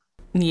 baby.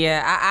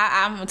 Yeah,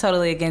 I'm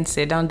totally against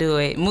it. Don't do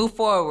it. Move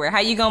forward. How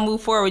you gonna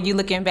move forward? You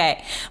looking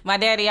back. My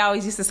daddy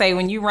always used to say,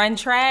 when you run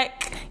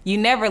track, you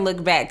never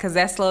look back because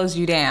that slows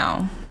you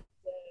down.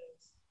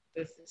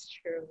 Yes, this is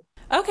true.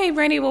 Okay,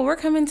 Brandy, well, we're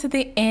coming to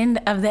the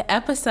end of the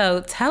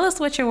episode. Tell us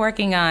what you're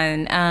working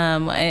on,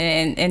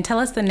 and tell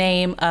us the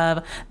name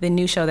of the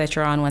new show that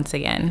you're on once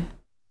again.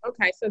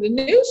 Okay, so the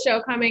new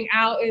show coming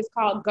out is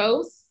called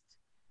Ghost.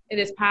 It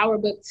is Power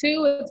Book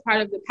 2. It's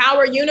part of the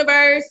Power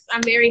universe.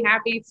 I'm very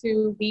happy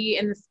to be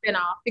in the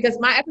spinoff because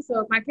my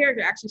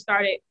character actually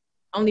started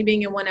only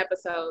being in one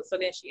episode. So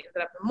then she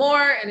ended up in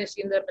more, and then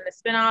she ended up in a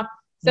spinoff.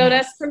 So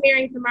That's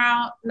premiering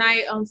tomorrow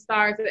night on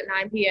Starz at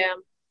 9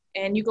 p.m.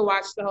 And you can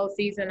watch the whole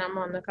season. I'm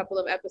on a couple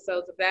of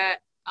episodes of that.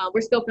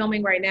 We're still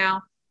filming right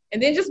now.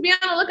 And then just be on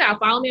the lookout.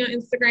 Follow me on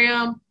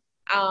Instagram.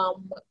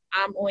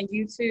 I'm on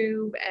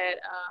YouTube at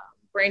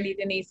Brandy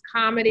Denise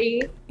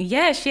Comedy.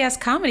 Yeah, she has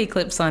comedy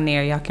clips on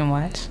there y'all can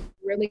watch.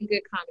 Really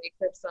good comedy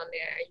clips on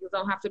there. You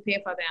don't have to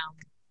pay for them.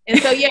 And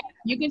so, yeah,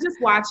 you can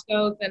just watch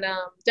those and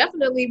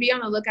definitely be on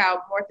the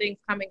lookout. More things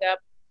coming up.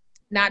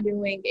 Not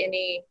doing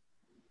any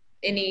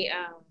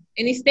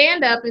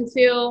stand-up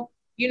until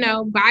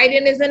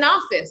Biden is in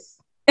office.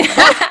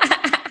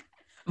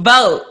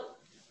 Vote.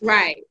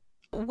 Right.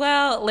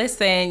 Well,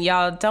 listen,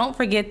 y'all, don't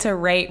forget to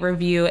rate,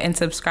 review, and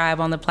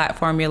subscribe on the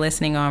platform you're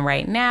listening on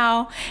right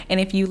now. And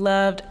if you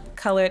loved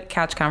Colored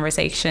Couch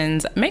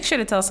Conversations, make sure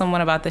to tell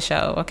someone about the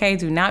show, okay?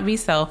 Do not be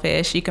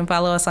selfish. You can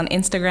follow us on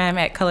Instagram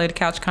at Colored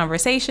Couch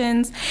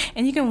Conversations,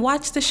 and you can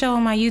watch the show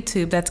on my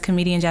YouTube. That's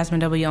Comedian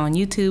Jasmine W on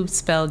YouTube,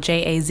 spelled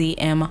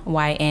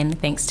JAZMYN,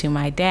 thanks to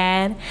my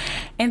dad.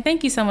 And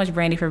thank you so much,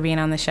 Brandy, for being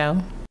on the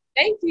show.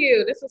 Thank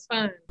you. This was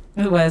fun.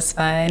 It was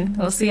fun.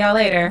 We'll see y'all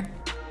later.